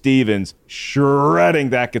Steve Stevens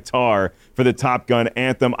shredding that guitar for the Top Gun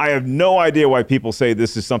anthem. I have no idea why people say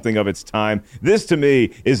this is something of its time. This, to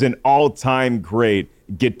me, is an all-time great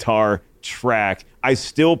guitar track. I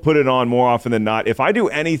still put it on more often than not. If I do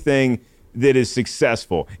anything that is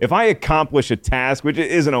successful, if I accomplish a task, which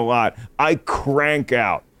isn't a lot, I crank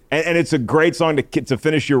out. And it's a great song to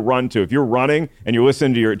finish your run to. If you're running and you're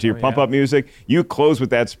listening to your pump-up music, you close with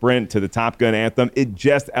that sprint to the Top Gun anthem. It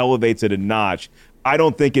just elevates it a notch. I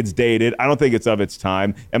don't think it's dated. I don't think it's of its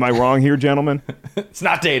time. Am I wrong here, gentlemen? It's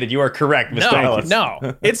not dated. You are correct, Mr. Ellis.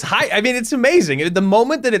 No, it's high. I mean, it's amazing. The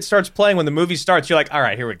moment that it starts playing, when the movie starts, you're like, all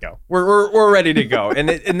right, here we go. We're ready to go. And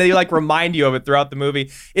they like remind you of it throughout the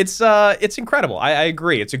movie. It's incredible. I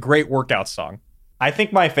agree. It's a great workout song. I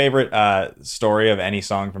think my favorite story of any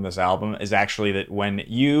song from this album is actually that when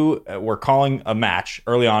you were calling a match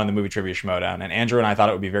early on in the movie Trivia Schmodown, and Andrew and I thought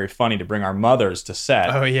it would be very funny to bring our mothers to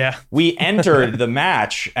set. Oh, yeah. We entered the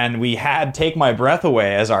match, and we had Take My Breath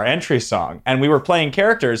Away as our entry song. And we were playing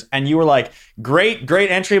characters, and you were like, great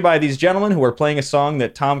entry by these gentlemen who are playing a song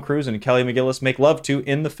that Tom Cruise and Kelly McGillis make love to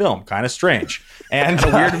in the film. Kind of strange. And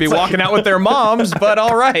weird to be walking out with their moms, but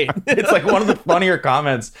all right. It's like one of the funnier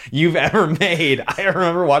comments you've ever made. I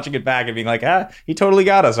remember watching it back and being like, he totally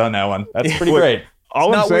got us on that one. That's pretty great.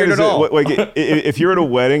 All I'm saying is that, like, if you're at a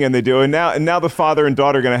wedding and they do it now the father and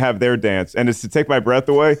daughter are going to have their dance, and it's to Take My Breath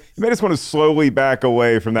Away, you may just want to slowly back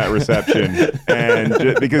away from that reception,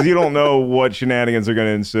 and because you don't know what shenanigans are going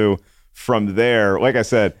to ensue from there. Like I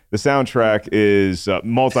said, the soundtrack is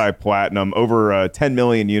multi-platinum, over 10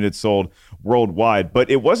 million units sold worldwide. But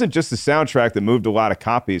it wasn't just the soundtrack that moved a lot of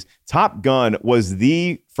copies. Top Gun was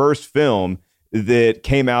the first film that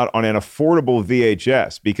came out on an affordable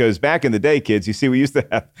VHS, because back in the day, kids, you see, we used to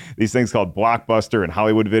have these things called Blockbuster and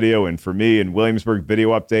Hollywood Video, and for me and Williamsburg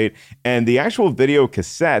Video Update, and the actual video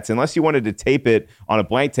cassettes, unless you wanted to tape it on a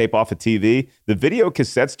blank tape off a TV, the video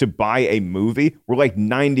cassettes to buy a movie were like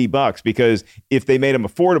 $90, because if they made them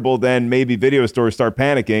affordable, then maybe video stores start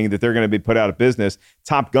panicking that they're going to be put out of business.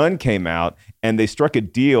 Top Gun came out, and they struck a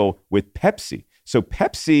deal with Pepsi. So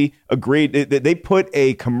Pepsi agreed, they put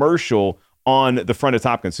a commercial on the front of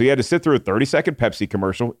Top Gun. So you had to sit through a 30-second Pepsi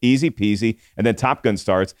commercial, easy peasy, and then Top Gun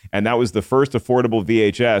starts, and that was the first affordable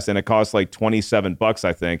VHS, and it cost like $27,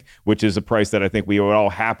 I think, which is a price that I think we would all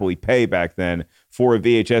happily pay back then for a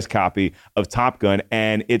VHS copy of Top Gun,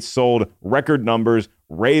 and it sold record numbers,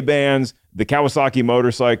 Ray-Bans, the Kawasaki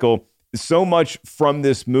motorcycle, so much from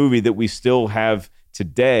this movie that we still have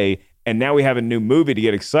today, and now we have a new movie to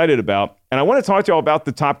get excited about. And I want to talk to you all about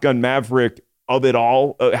the Top Gun Maverick of it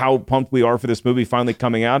all, how pumped we are for this movie finally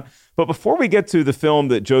coming out. But before we get to the film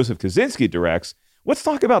that Joseph Kosinski directs, let's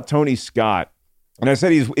talk about Tony Scott. And I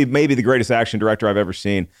said he may be the greatest action director I've ever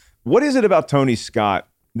seen. What is it about Tony Scott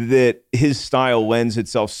that his style lends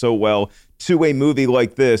itself so well to a movie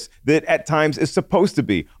like this that at times is supposed to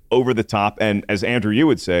be over the top and, as Andrew, you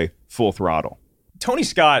would say, full throttle? Tony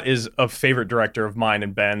Scott is a favorite director of mine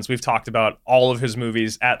and Ben's. We've talked about all of his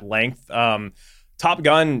movies at length. Top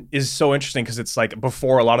Gun is so interesting because it's like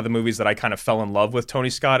before a lot of the movies that I kind of fell in love with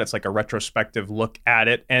Tony Scott. It's like a retrospective look at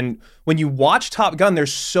it. And when you watch Top Gun,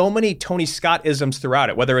 there's so many Tony Scott isms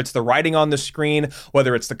throughout it, whether it's the writing on the screen,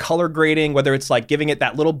 whether it's the color grading, whether it's like giving it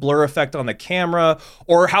that little blur effect on the camera,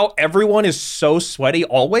 or how everyone is so sweaty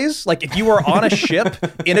always. Like if you are on a ship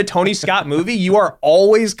in a Tony Scott movie, you are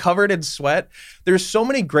always covered in sweat. There's so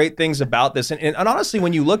many great things about this. And honestly,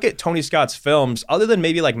 when you look at Tony Scott's films, other than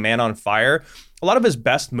maybe like Man on Fire, a lot of his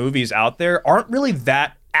best movies out there aren't really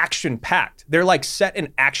that action-packed. They're like set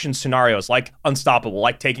in action scenarios, like Unstoppable,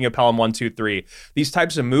 like Taking a Pelham 1, 2, 3, these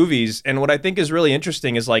types of movies. And what I think is really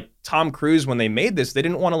interesting is like Tom Cruise, when they made this, they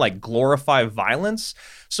didn't want to like glorify violence.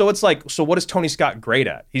 So it's like, so what is Tony Scott great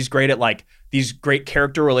at? He's great at like these great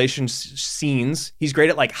character relations scenes. He's great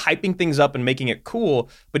at like hyping things up and making it cool,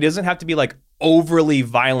 but he doesn't have to be like overly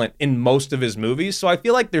violent in most of his movies. So I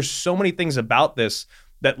feel like there's so many things about this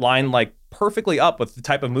that line like perfectly up with the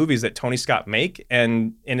type of movies that Tony Scott make.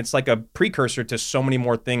 And it's like a precursor to so many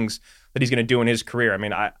more things that he's going to do in his career. I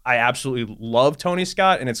mean, I absolutely love Tony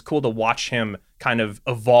Scott, and it's cool to watch him kind of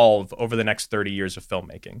evolve over the next 30 years of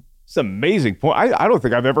filmmaking. It's an amazing point. I don't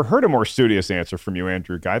think I've ever heard a more studious answer from you,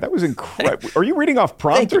 Andrew Guy. That was incredible. Are you reading off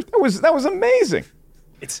prompter? That was amazing.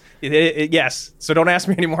 Yes. So don't ask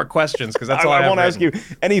me any more questions because that's all I won't ask you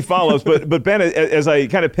any follow-ups. But Ben, as I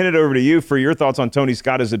kind of pin it over to you for your thoughts on Tony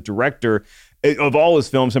Scott as a director of all his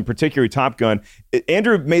films, and particularly Top Gun,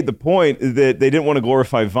 Andrew made the point that they didn't want to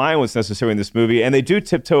glorify violence necessarily in this movie, and they do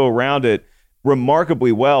tiptoe around it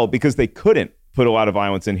remarkably well because they couldn't put a lot of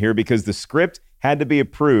violence in here because the script had to be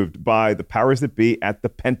approved by the powers that be at the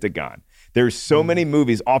Pentagon. There's so many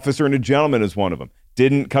movies. Officer and a Gentleman is one of them.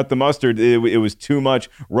 Didn't cut the mustard. It was too much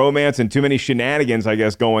romance and too many shenanigans, I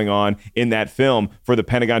guess, going on in that film for the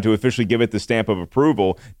Pentagon to officially give it the stamp of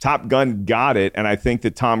approval. Top Gun got it, and I think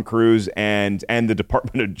that Tom Cruise and the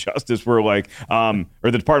Department of Justice were like, or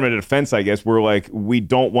the Department of Defense, I guess, were like, we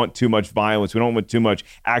don't want too much violence. We don't want too much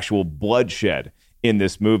actual bloodshed in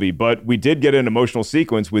this movie. But we did get an emotional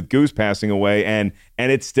sequence with Goose passing away, and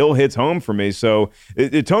it still hits home for me. So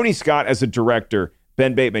Tony Scott as a director,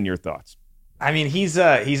 Ben Bateman, your thoughts? I mean, he's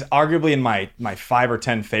arguably in my 5 or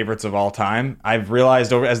 10 favorites of all time. I've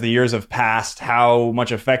realized as the years have passed how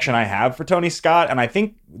much affection I have for Tony Scott, and I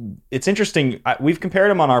think it's interesting. We've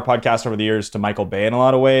compared him on our podcast over the years to Michael Bay in a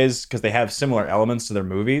lot of ways because they have similar elements to their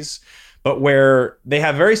movies, but where they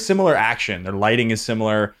have very similar action. Their lighting is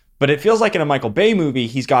similar. But it feels like in a Michael Bay movie,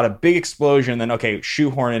 he's got a big explosion, then, okay,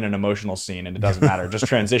 shoehorn in an emotional scene, and it doesn't matter. It just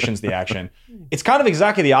transitions the action. It's kind of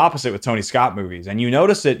exactly the opposite with Tony Scott movies. And you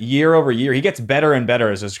notice it year over year. He gets better and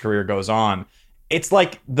better as his career goes on. It's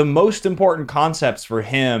like the most important concepts for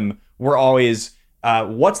him were always,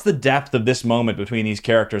 what's the depth of this moment between these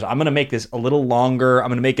characters? I'm going to make this a little longer. I'm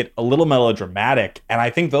going to make it a little melodramatic. And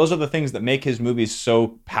I think those are the things that make his movies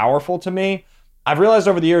so powerful to me. I've realized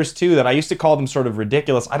over the years, too, that I used to call them sort of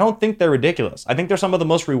ridiculous. I don't think they're ridiculous. I think they're some of the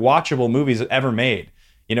most rewatchable movies ever made.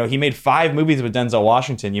 You know, he made 5 movies with Denzel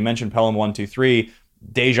Washington. You mentioned Pelham 1, 2, 3,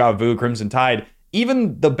 Deja Vu, Crimson Tide.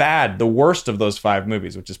 Even the worst of those 5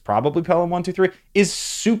 movies, which is probably Pelham 1, 2, 3, is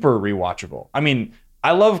super rewatchable. I mean,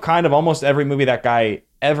 I love kind of almost every movie that guy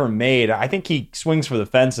ever made. I think he swings for the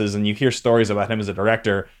fences, and you hear stories about him as a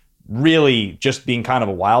director really just being kind of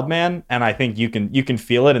a wild man, and I think you can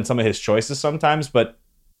feel it in some of his choices sometimes. But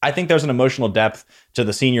I think there's an emotional depth to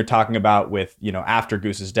the scene you're talking about with, you know, after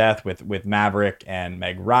Goose's death with Maverick and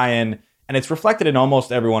Meg Ryan, and it's reflected in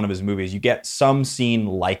almost every one of his movies. You get some scene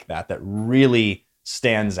like that really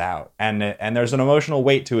stands out, and there's an emotional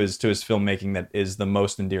weight to his filmmaking that is the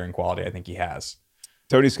most endearing quality I think he has.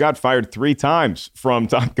 Tony Scott fired 3 times from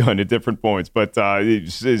Top Gun at different points, but he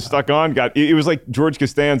stuck on. It was like George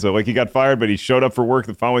Costanza. Like, he got fired, but he showed up for work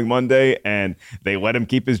the following Monday, and they let him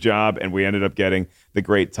keep his job, and we ended up getting the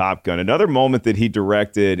great Top Gun. Another moment that he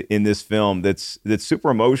directed in this film that's super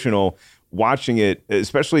emotional, watching it,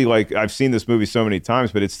 especially, like, I've seen this movie so many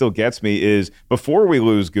times, but it still gets me, is before we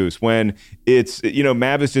lose Goose, when it's, you know,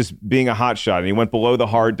 Mav is just being a hot shot, and he went below the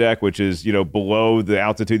hard deck, which is, you know, below the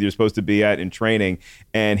altitude you're supposed to be at in training,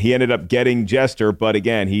 and he ended up getting Jester, but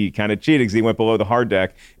again, he kind of cheated because he went below the hard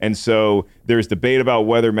deck, and so there's debate about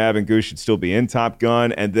whether Mav and Goose should still be in Top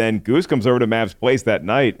Gun, and then Goose comes over to Mav's place that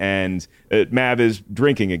night, and Mav is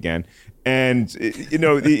drinking again. And, you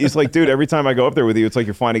know, it's like, dude, every time I go up there with you, it's like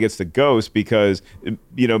you're flying against the ghost because,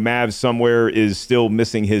 you know, Mav somewhere is still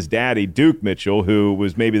missing his daddy, Duke Mitchell, who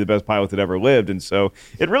was maybe the best pilot that ever lived. And so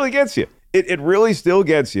it really gets you. It really still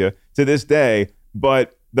gets you to this day.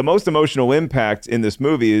 But the most emotional impact in this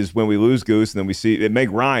movie is when we lose Goose, and then we see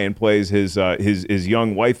Meg Ryan plays his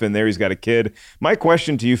young wife in there. He's got a kid. My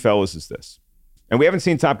question to you fellas is this. and we haven't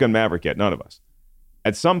seen Top Gun Maverick yet, none of us.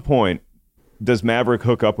 At some point, does Maverick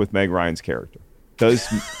hook up with Meg Ryan's character?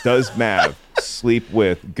 Does Mav sleep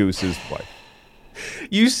with Goose's wife?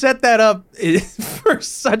 You set that up for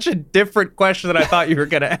such a different question than I thought you were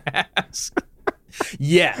going to ask.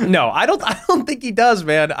 Yeah, no, I don't think he does,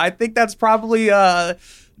 man. I think that's probably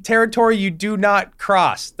territory you do not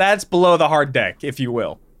cross. That's below the hard deck, if you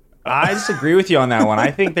will. I disagree with you on that one.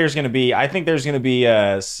 I think there's going to be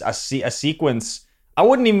a sequence. I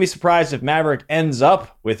wouldn't even be surprised if Maverick ends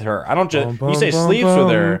up with her. I don't just you say sleeps with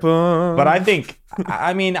her, but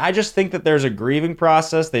I just think that there's a grieving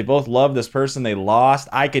process. They both love this person they lost.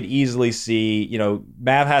 I could easily see,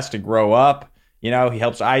 Mav has to grow up. He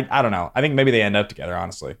helps. I don't know. I think maybe they end up together,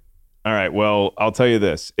 honestly. All right. Well, I'll tell you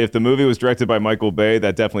this. If the movie was directed by Michael Bay,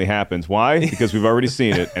 that definitely happens. Why? Because we've already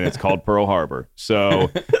seen it, and it's called Pearl Harbor. So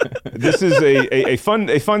this is a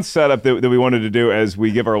fun setup that we wanted to do as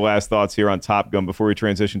we give our last thoughts here on Top Gun before we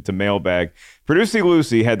transition to Mailbag. Producer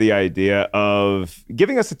Lucy had the idea of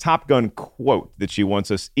giving us a Top Gun quote that she wants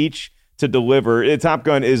us each to deliver. Top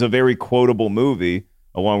Gun is a very quotable movie,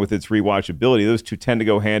 along with its rewatchability. Those two tend to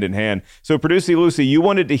go hand in hand. So, Producer Lucy, you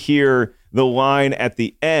wanted to hear the line at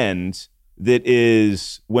the end that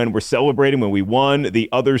is when we're celebrating, when we won, the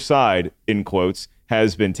other side, in quotes,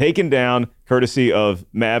 has been taken down, courtesy of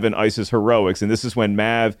Mav and Ice's heroics. And this is when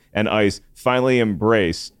Mav and Ice finally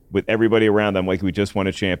embrace with everybody around them like we just won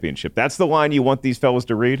a championship. That's the line you want these fellas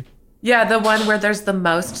to read? Yeah, the one where there's the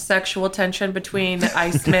most sexual tension between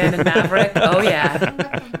Iceman and Maverick. Oh,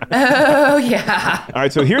 yeah. Oh, yeah. All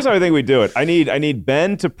right, so here's how I think we do it. I need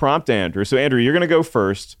Ben to prompt Andrew. So, Andrew, you're going to go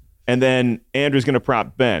first, and then Andrew's going to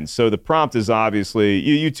prompt Ben. So the prompt is obviously,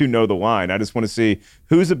 you two know the line. I just want to see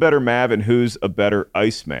who's a better Mav and who's a better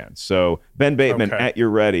Iceman. So, Ben Bateman, at your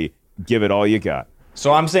ready, give it all you got.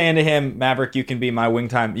 So I'm saying to him, Maverick, you can be my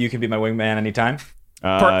wingman anytime.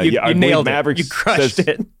 You nailed it. You crushed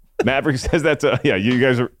it. Maverick says that to, you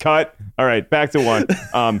guys are cut. All right, back to one.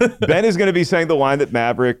 Ben is going to be saying the line that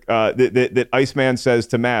Maverick, that Iceman says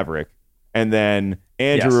to Maverick, and then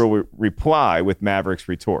Andrew will reply with Maverick's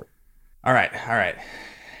retort. All right.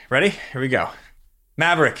 Ready? Here we go.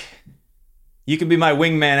 Maverick, you can be my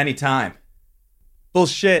wingman anytime.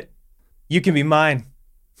 Bullshit. You can be mine.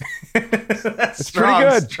 That's pretty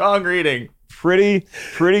good. Strong reading. Pretty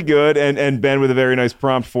good, and Ben with a very nice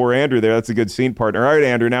prompt for Andrew there. That's a good scene partner. All right,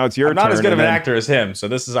 Andrew, now it's your turn. I'm not as good of an actor as him, so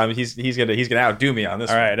this is he's gonna outdo me on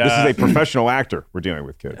this. All right, this is a professional actor we're dealing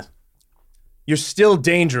with, kids. Yeah. You're still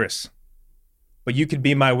dangerous, but you could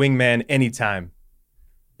be my wingman anytime.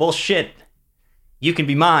 Bullshit. You can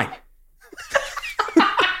be mine.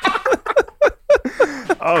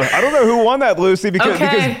 I don't know who won that, Lucy, because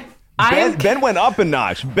Ben went up a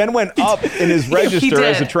notch. Ben went up in his register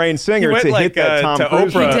as a trained singer to hit that Tom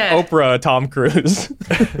Cruise. Oprah Tom Cruise.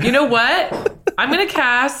 You know what? I'm going to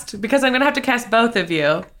cast, because I'm going to have to cast both of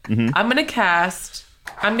you. Mm-hmm. I'm going to cast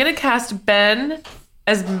Ben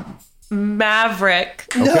as Maverick.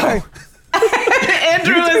 Okay.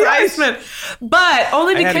 Andrew is Iceman, but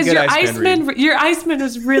only because your Iceman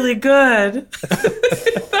was really good.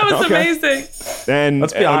 That was amazing. And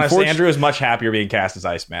let's be honest, Andrew is much happier being cast as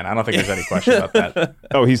Iceman. I don't think there's any question about that.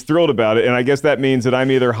 Oh, he's thrilled about it, and I guess that means that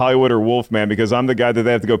I'm either Hollywood or Wolfman, because I'm the guy that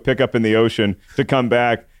they have to go pick up in the ocean to come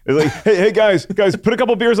back. It's like, hey guys, put a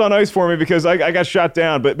couple beers on ice for me because I got shot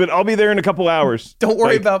down, but I'll be there in a couple hours. Don't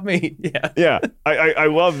worry about me. Yeah. I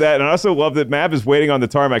love that, and I also love that Mav is waiting on the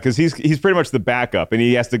tarmac because he's pretty much the backup, and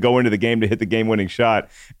he has to go into the game to hit the game-winning shot.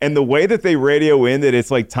 And the way that they radio in that it's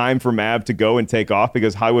like time for Mav to go and take off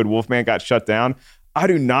because Hollywood Wolfman got shut down. I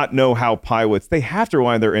do not know how pilots, they have to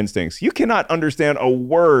rely on their instincts. You cannot understand a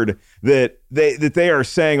word that they are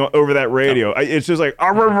saying over that radio. No. It's just like,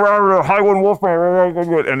 Hollywood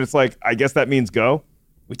Wolfman, and it's like, I guess that means go.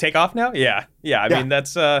 We take off now? Yeah. I mean,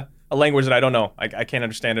 that's a language that I don't know. I can't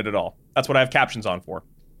understand it at all. That's what I have captions on for.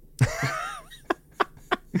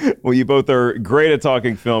 Well, you both are great at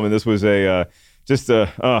talking film, and this was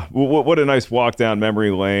what a nice walk down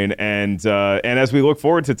memory lane. And as we look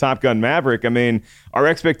forward to Top Gun Maverick, I mean, our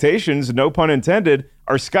expectations, no pun intended,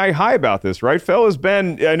 are sky high about this, right, fellas?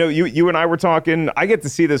 Ben, I know you and I were talking. I get to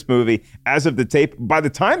see this movie as of the tape. By the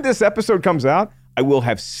time this episode comes out, I will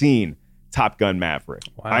have seen Top Gun Maverick.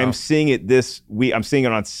 Wow. I am seeing it this week. I'm seeing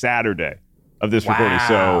it on Saturday of this recording.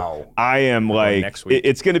 So I am like,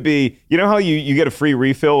 it's going to be, you know how you get a free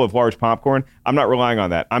refill of large popcorn? I'm not relying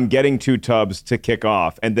on that. I'm getting 2 tubs to kick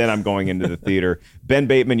off, and then I'm going into the theater. Ben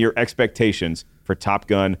Bateman, your expectations for Top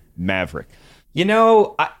Gun Maverick? You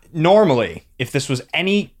know, normally, if this was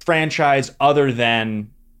any franchise other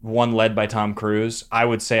than one led by Tom Cruise, I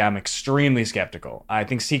would say I'm extremely skeptical. I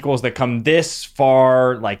think sequels that come this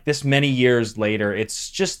far, like this many years later, it's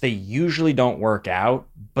just they usually don't work out.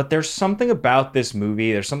 But there's something about this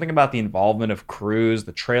movie. There's something about the involvement of Cruise,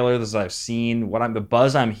 the trailers I've seen, the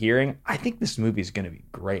buzz I'm hearing. I think this movie is going to be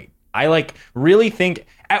great. I really think,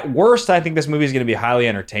 at worst, I think this movie is going to be highly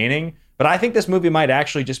entertaining. But I think this movie might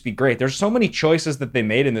actually just be great. There's so many choices that they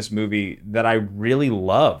made in this movie that I really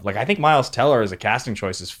love. Like, I think Miles Teller as a casting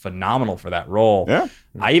choice is phenomenal for that role. Yeah.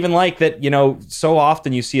 I even like that, so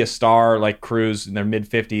often you see a star like Cruise in their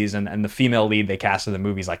mid-50s and the female lead they cast in the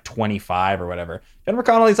movie is like 25 or whatever. Jennifer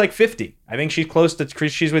Connelly's like 50. I think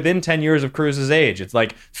she's within 10 years of Cruise's age. It's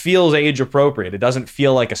like, feels age appropriate. It doesn't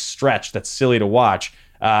feel like a stretch that's silly to watch.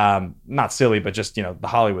 Not silly, but just, the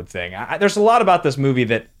Hollywood thing. There's a lot about this movie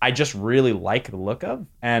that I just really like the look of.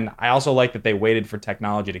 And I also like that they waited for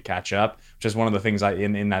technology to catch up, which is one of the things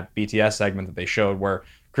in that BTS segment that they showed where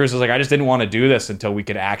Cruise was like, I just didn't want to do this until we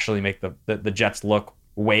could actually make the jets look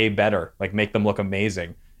way better, like make them look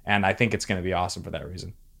amazing. And I think it's going to be awesome for that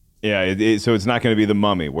reason. Yeah, so it's not going to be The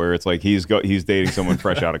Mummy where it's like he's dating someone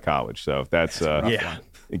fresh out of college. So that's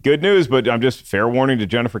good news, but I'm just fair warning to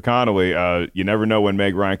Jennifer Connelly. You never know when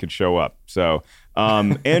Meg Ryan could show up. So,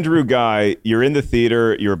 Andrew Guy, you're in the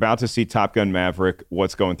theater. You're about to see Top Gun Maverick.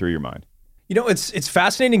 What's going through your mind? It's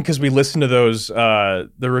fascinating because we listen to those the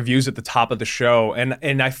reviews at the top of the show,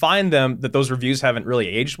 and I find that those reviews haven't really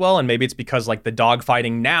aged well, and maybe it's because like the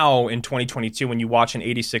dogfighting now in 2022 when you watch an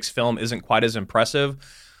 86 film isn't quite as impressive.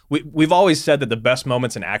 We've always said that the best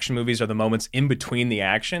moments in action movies are the moments in between the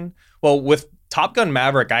action. Well, with Top Gun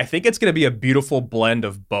Maverick, I think it's going to be a beautiful blend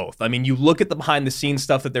of both. I mean, you look at the behind-the-scenes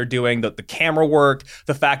stuff that they're doing, the camera work,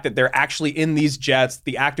 the fact that they're actually in these jets,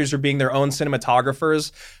 the actors are being their own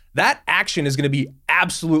cinematographers. That action is going to be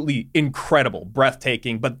absolutely incredible,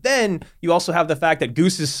 breathtaking. But then you also have the fact that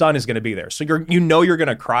Goose's son is going to be there. So you're going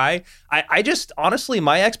to cry. I just, honestly,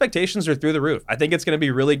 my expectations are through the roof. I think it's going to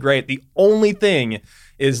be really great. The only thing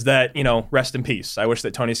is that, rest in peace. I wish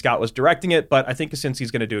that Tony Scott was directing it, but I think since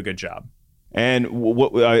he's going to do a good job. And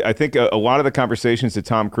I think a lot of the conversations that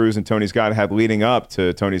Tom Cruise and Tony Scott had leading up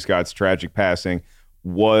to Tony Scott's tragic passing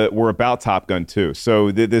were about Top Gun 2.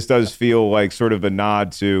 So this does feel like sort of a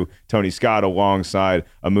nod to Tony Scott alongside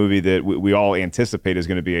a movie that we all anticipate is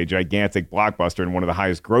going to be a gigantic blockbuster and one of the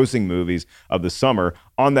highest grossing movies of the summer.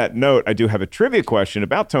 On that note, I do have a trivia question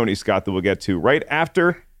about Tony Scott that we'll get to right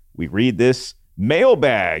after we read this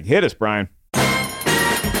mailbag. Hit us, Brian.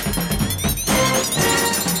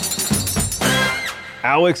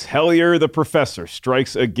 Alex Hellier, the professor,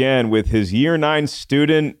 strikes again with his Year 9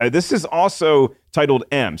 student. This is also titled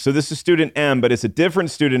M. So this is student M, but it's a different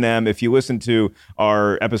student M. If you listen to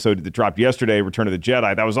our episode that dropped yesterday, Return of the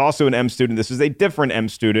Jedi, that was also an M student. This is a different M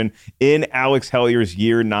student in Alex Hellier's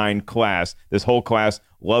Year 9 class. This whole class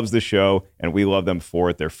loves the show, and we love them for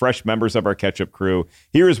it. They're fresh members of our catch-up crew.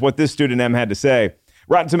 Here's what this student M had to say.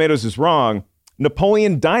 Rotten Tomatoes is wrong.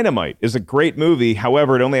 Napoleon Dynamite is a great movie.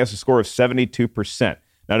 However, it only has a score of 72%.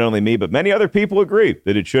 Not only me, but many other people agree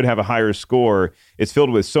that it should have a higher score. It's filled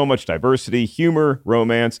with so much diversity, humor,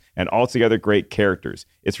 romance, and altogether great characters.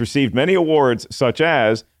 It's received many awards, such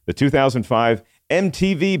as the 2005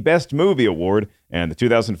 MTV Best Movie Award and the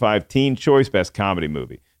 2005 Teen Choice Best Comedy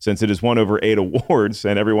Movie. Since it has won over 8 awards,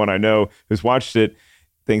 and everyone I know who's watched it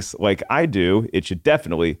thinks like I do, it should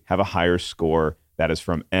definitely have a higher score. That is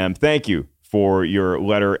from M. Thank you for your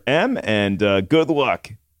letter M, and good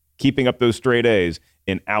luck keeping up those straight A's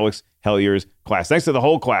in Alex Hellier's class. Thanks to the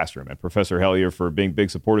whole classroom and Professor Hellier for being big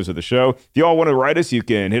supporters of the show. If you all want to write us, you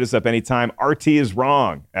can hit us up anytime. RT is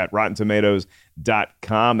wrong at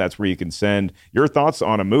RottenTomatoes.com. That's where you can send your thoughts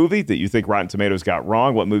on a movie that you think Rotten Tomatoes got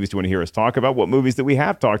wrong. What movies do you want to hear us talk about? What movies that we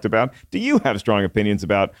have talked about do you have strong opinions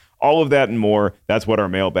about? All of that and more. That's what our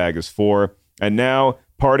mailbag is for. And now,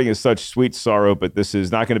 parting is such sweet sorrow, but this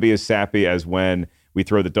is not going to be as sappy as when we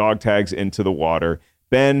throw the dog tags into the water.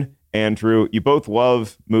 Ben, Andrew, you both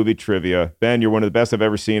love movie trivia. Ben, you're one of the best I've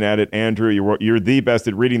ever seen at it. Andrew, you're the best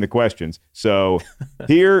at reading the questions. So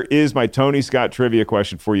here is my Tony Scott trivia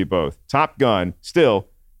question for you both. Top Gun, still,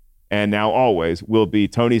 and now always, will be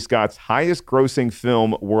Tony Scott's highest grossing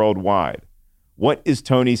film worldwide. What is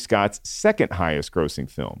Tony Scott's second highest grossing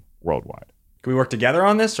film worldwide? Can we work together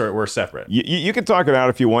on this, or we're separate? You can talk it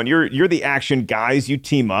out if you want. You're the action guys. You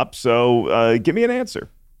team up. So give me an answer.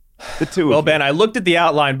 The two. Well, Ben, I looked at the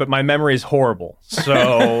outline, but my memory is horrible.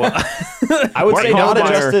 So I would say not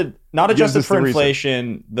adjusted. Not adjusted us for the reason.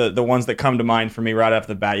 inflation, the ones that come to mind for me right off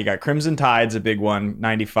the bat, you got Crimson Tide's a big one,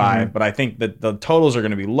 95, but I think that the totals are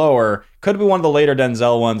going to be lower. Could be one of the later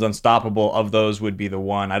Denzel ones, Unstoppable, of those would be the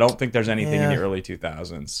one. I don't think there's anything in the early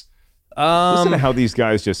 2000s. Listen to how these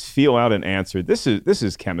guys just feel out an answer. This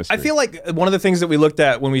is chemistry. I feel like one of the things that we looked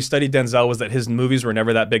at when we studied Denzel was that his movies were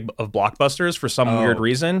never that big of blockbusters for some weird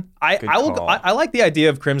reason. I like the idea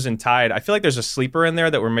of Crimson Tide. I feel like there's a sleeper in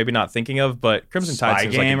there that we're maybe not thinking of, but Crimson Tide Spy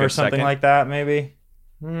seems Game like a good or something second. like that, maybe.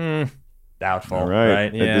 Doubtful. All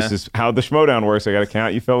right. Yeah. This is how the Schmodown works. I got to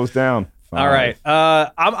count you fellas down. 5, All right.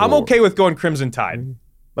 I'm 4. okay with going Crimson Tide.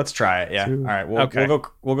 Let's try it. Yeah. 2. All right.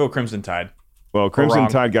 We'll go Crimson Tide. Well, Crimson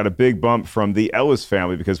Tide got a big bump from the Ellis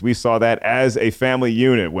family because we saw that as a family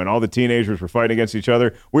unit. When all the teenagers were fighting against each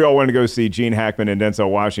other, we all wanted to go see Gene Hackman and Denzel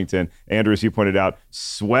Washington. Andrew, as you pointed out,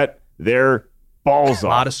 sweat their balls off. A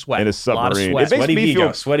lot of sweat. In a submarine. A lot of sweat. It makes Sweaty me Vigo.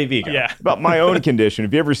 feel Sweaty Vigo. Yeah. about my own condition.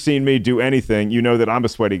 If you ever seen me do anything, you know that I'm a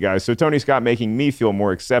sweaty guy. So Tony Scott making me feel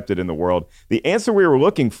more accepted in the world. The answer we were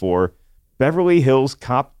looking for, Beverly Hills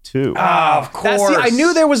Cop 2. Of course. I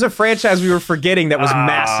knew there was a franchise we were forgetting that was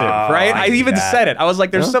massive, right? I even said it. I was like,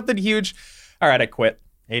 there's something huge. All right, I quit.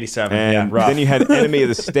 87. And rough. then you had Enemy of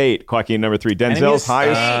the State clocking in number 3. Denzel's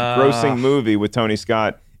highest grossing movie with Tony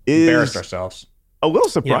Scott is Embarrassed ourselves. a little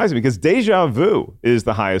surprising because Deja Vu is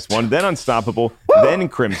the highest one, then Unstoppable, then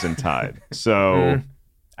Crimson Tide. So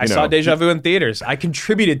I saw Deja Vu in theaters. I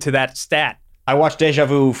contributed to that stat. I watched Deja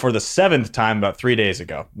Vu for the 7th time about 3 days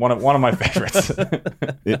ago. One of my favorites.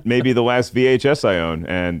 It may be the last VHS I own,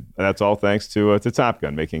 and that's all thanks to Top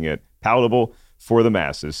Gun, making it palatable for the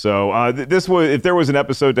masses. So this was, if there was an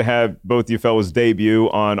episode to have both you fellas debut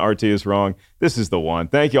on RT is Wrong, this is the one.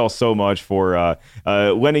 Thank you all so much for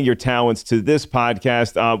lending your talents to this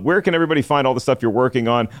podcast. Where can everybody find all the stuff you're working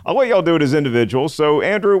on? I'll let y'all do it as individuals. So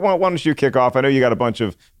Andrew, why don't you kick off? I know you got a bunch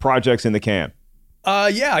of projects in the can.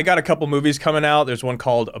 Yeah, I got a couple movies coming out. There's one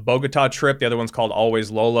called A Bogota Trip. The other one's called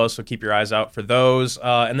Always Lola, so keep your eyes out for those.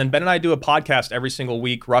 And then Ben and I do a podcast every single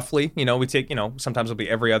week, roughly. You know, we take, sometimes it'll be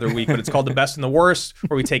every other week, but it's called The Best and the Worst,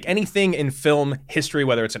 where we take anything in film history,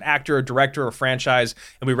 whether it's an actor, a director, or franchise,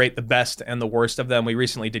 and we rate the best and the worst of them. We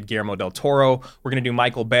recently did Guillermo del Toro. We're going to do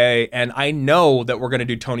Michael Bay, and I know that we're going to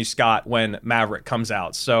do Tony Scott when Maverick comes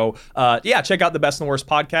out. So, yeah, check out The Best and the Worst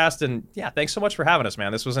podcast. And yeah, thanks so much for having us,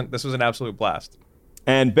 man. This was an absolute blast.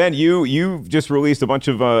 And Ben, you just released a bunch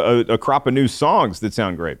of a crop of new songs that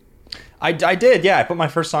sound great. I did, yeah. I put my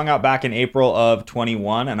first song out back in April of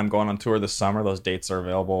 21, and I'm going on tour this summer. Those dates are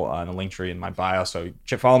available in the link tree in my bio. So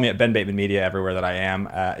follow me at Ben Bateman Media everywhere that I am.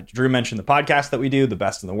 Drew mentioned the podcast that we do, The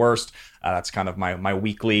Best and the Worst. That's kind of my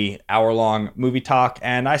weekly hour-long movie talk.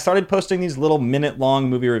 And I started posting these little minute-long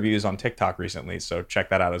movie reviews on TikTok recently. So check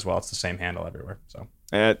that out as well. It's the same handle everywhere. So.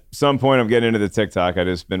 At some point, I'm getting into the TikTok. I've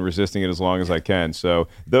just been resisting it as long as I can. So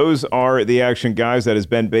those are the action guys. That is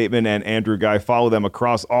Ben Bateman and Andrew Guy. Follow them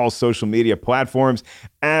across all social media platforms.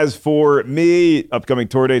 As for me, upcoming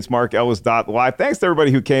tour dates, markellis.live. Thanks to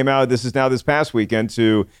everybody who came out. This is now this past weekend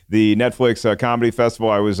to the Netflix Comedy Festival.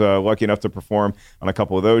 I was lucky enough to perform on a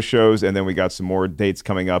couple of those shows. And then we got some more dates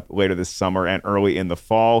coming up later this summer and early in the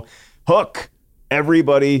fall. Hook.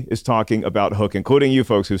 Everybody is talking about Hook, including you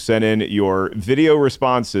folks who sent in your video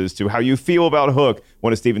responses to how you feel about Hook,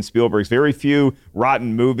 one of Steven Spielberg's very few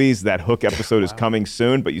rotten movies. That Hook episode is coming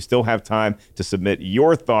soon, but you still have time to submit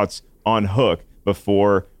your thoughts on Hook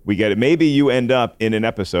before we get it. Maybe you end up in an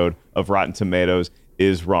episode of Rotten Tomatoes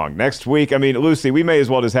is Wrong. Next week, I mean, Lucy, we may as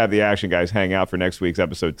well just have the action guys hang out for next week's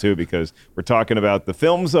episode too, because we're talking about the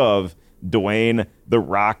films of Dwayne "The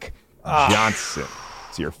Rock" Johnson.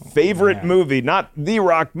 It's your favorite movie, not The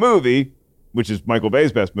Rock movie, which is Michael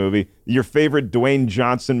Bay's best movie. Your favorite Dwayne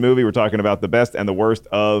Johnson movie. We're talking about the best and the worst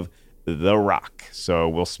of The Rock. So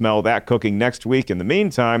we'll smell that cooking next week. In the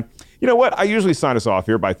meantime, you know what? I usually sign us off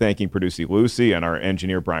here by thanking producer Lucy and our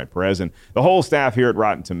engineer Brian Perez and the whole staff here at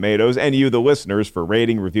Rotten Tomatoes and you, the listeners, for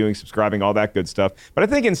rating, reviewing, subscribing, all that good stuff. But I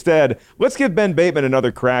think instead, let's give Ben Bateman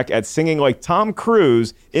another crack at singing like Tom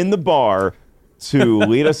Cruise in the bar to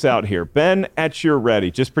lead us out here. Ben, at your ready.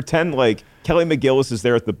 Just pretend like Kelly McGillis is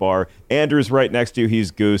there at the bar. Andrew's right next to you. He's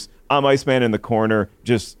Goose. I'm Iceman in the corner,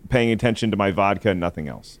 just paying attention to my vodka and nothing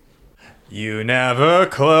else. You never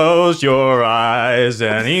close your eyes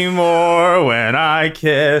anymore when I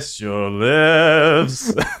kiss your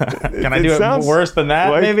lips. Can I do it worse than that,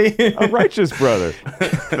 like maybe? A righteous brother.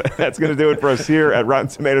 That's going to do it for us here at Rotten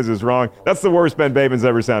Tomatoes is Wrong. That's the worst Ben Bateman's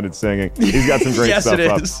ever sounded singing. He's got some great Yes, stuff it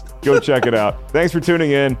up. is. Go check it out. Thanks for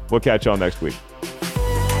tuning in. We'll catch y'all next week.